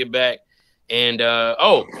soon as I get back. And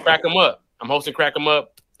Crack 'em Up. I'm hosting Crack 'em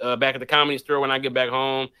Up back at the Comedy Store when I get back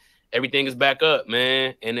home. Everything is back up,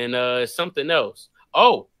 man. And then something else.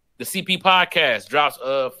 Oh, the CP podcast drops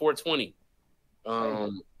 420.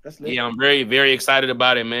 Yeah, I'm very, very excited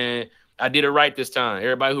about it, man. I did it right this time.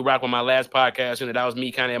 Everybody who rocked with my last podcast, that was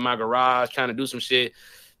me kind of in my garage trying to do some shit.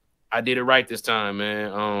 I did it right this time,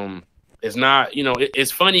 man. It's not,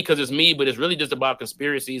 it's funny because it's me, but it's really just about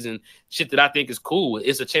conspiracies and shit that I think is cool.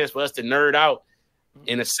 It's a chance for us to nerd out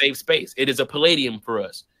in a safe space. It is a Palladium for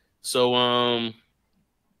us. So,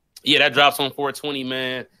 yeah, that drops on 420,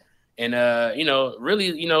 man. And,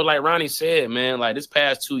 really, like Ronnie said, man, like this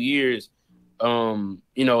past 2 years,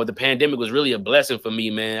 the pandemic was really a blessing for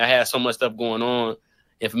me, man. I had so much stuff going on.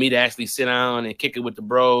 And for me to actually sit down and kick it with the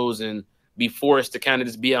bros and be forced to kind of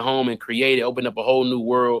just be at home and create it, open up a whole new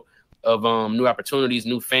world of new opportunities,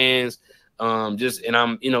 new fans. It's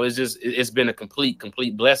been a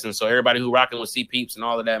complete blessing. So everybody who rocking with C Peeps and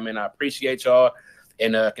all of that, man, I appreciate y'all.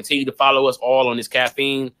 And continue to follow us all on this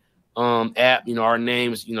Caffeine app, our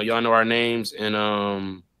names, y'all know our names.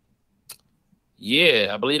 And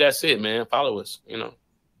yeah, I believe that's it, man. Follow us,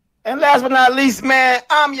 And last but not least, man,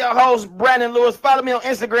 I'm your host, Brandon Lewis. Follow me on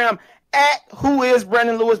Instagram at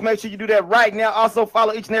 @WhoIsBrandonLewis. Make sure you do that right now. Also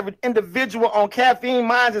follow each and every individual on Caffeine.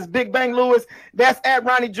 Mine is Big Bang Lewis. That's at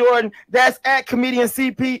Ronnie Jordan. That's at Comedian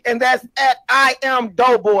CP. And that's at I Am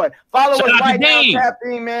DoBoy. Follow us right now,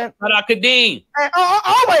 Caffeine, man. Shout out Kadeem. And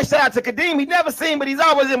always shout out to Kadeem. He's never seen, but he's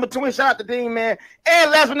always in between. Shout out to Dean, man.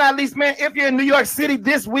 And last but not least, man, if you're in New York City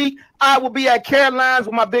this week, I will be at Caroline's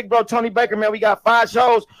with my big bro, Tony Baker, man. We got 5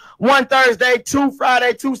 shows. 1 Thursday, 2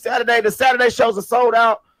 Friday, 2 Saturday. The Saturday shows are sold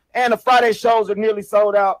out. And the Friday shows are nearly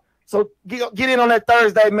sold out. So get in on that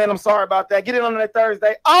Thursday, man. I'm sorry about that. Get in on that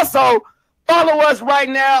Thursday. Also, follow us right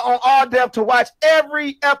now on All Def to watch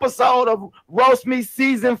every episode of Roast Me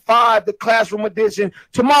Season 5, the Classroom Edition.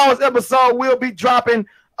 Tomorrow's episode will be dropping,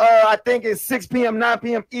 I think it's 6 p.m., 9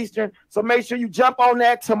 p.m. Eastern. So make sure you jump on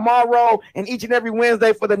that tomorrow and each and every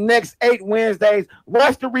Wednesday for the next 8 Wednesdays.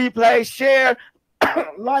 Watch the replay, share,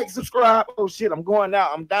 like, subscribe. Oh, shit, I'm going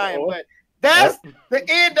out. I'm dying, but that's the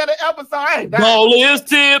end of the episode. Ball is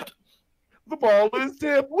tipped. The ball is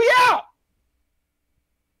tipped. We out.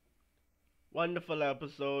 Wonderful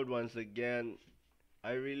episode once again.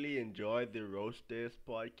 I really enjoyed the Roast This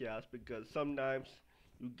podcast because sometimes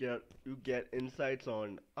you get insights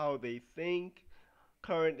on how they think,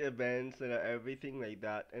 current events and everything like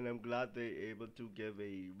that. And I'm glad they're able to give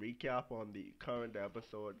a recap on the current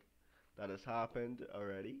episode that has happened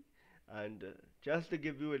already. And just to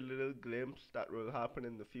give you a little glimpse that will happen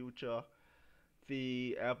in the future,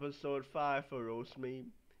 the episode 5 for Roast Me,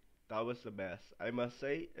 that was the best. I must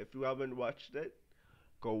say, if you haven't watched it,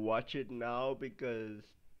 go watch it now because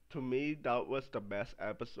to me that was the best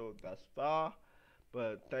episode thus far.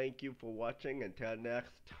 But thank you for watching. Until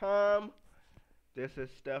next time, this is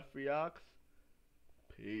Steff Reacts.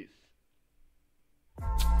 Peace.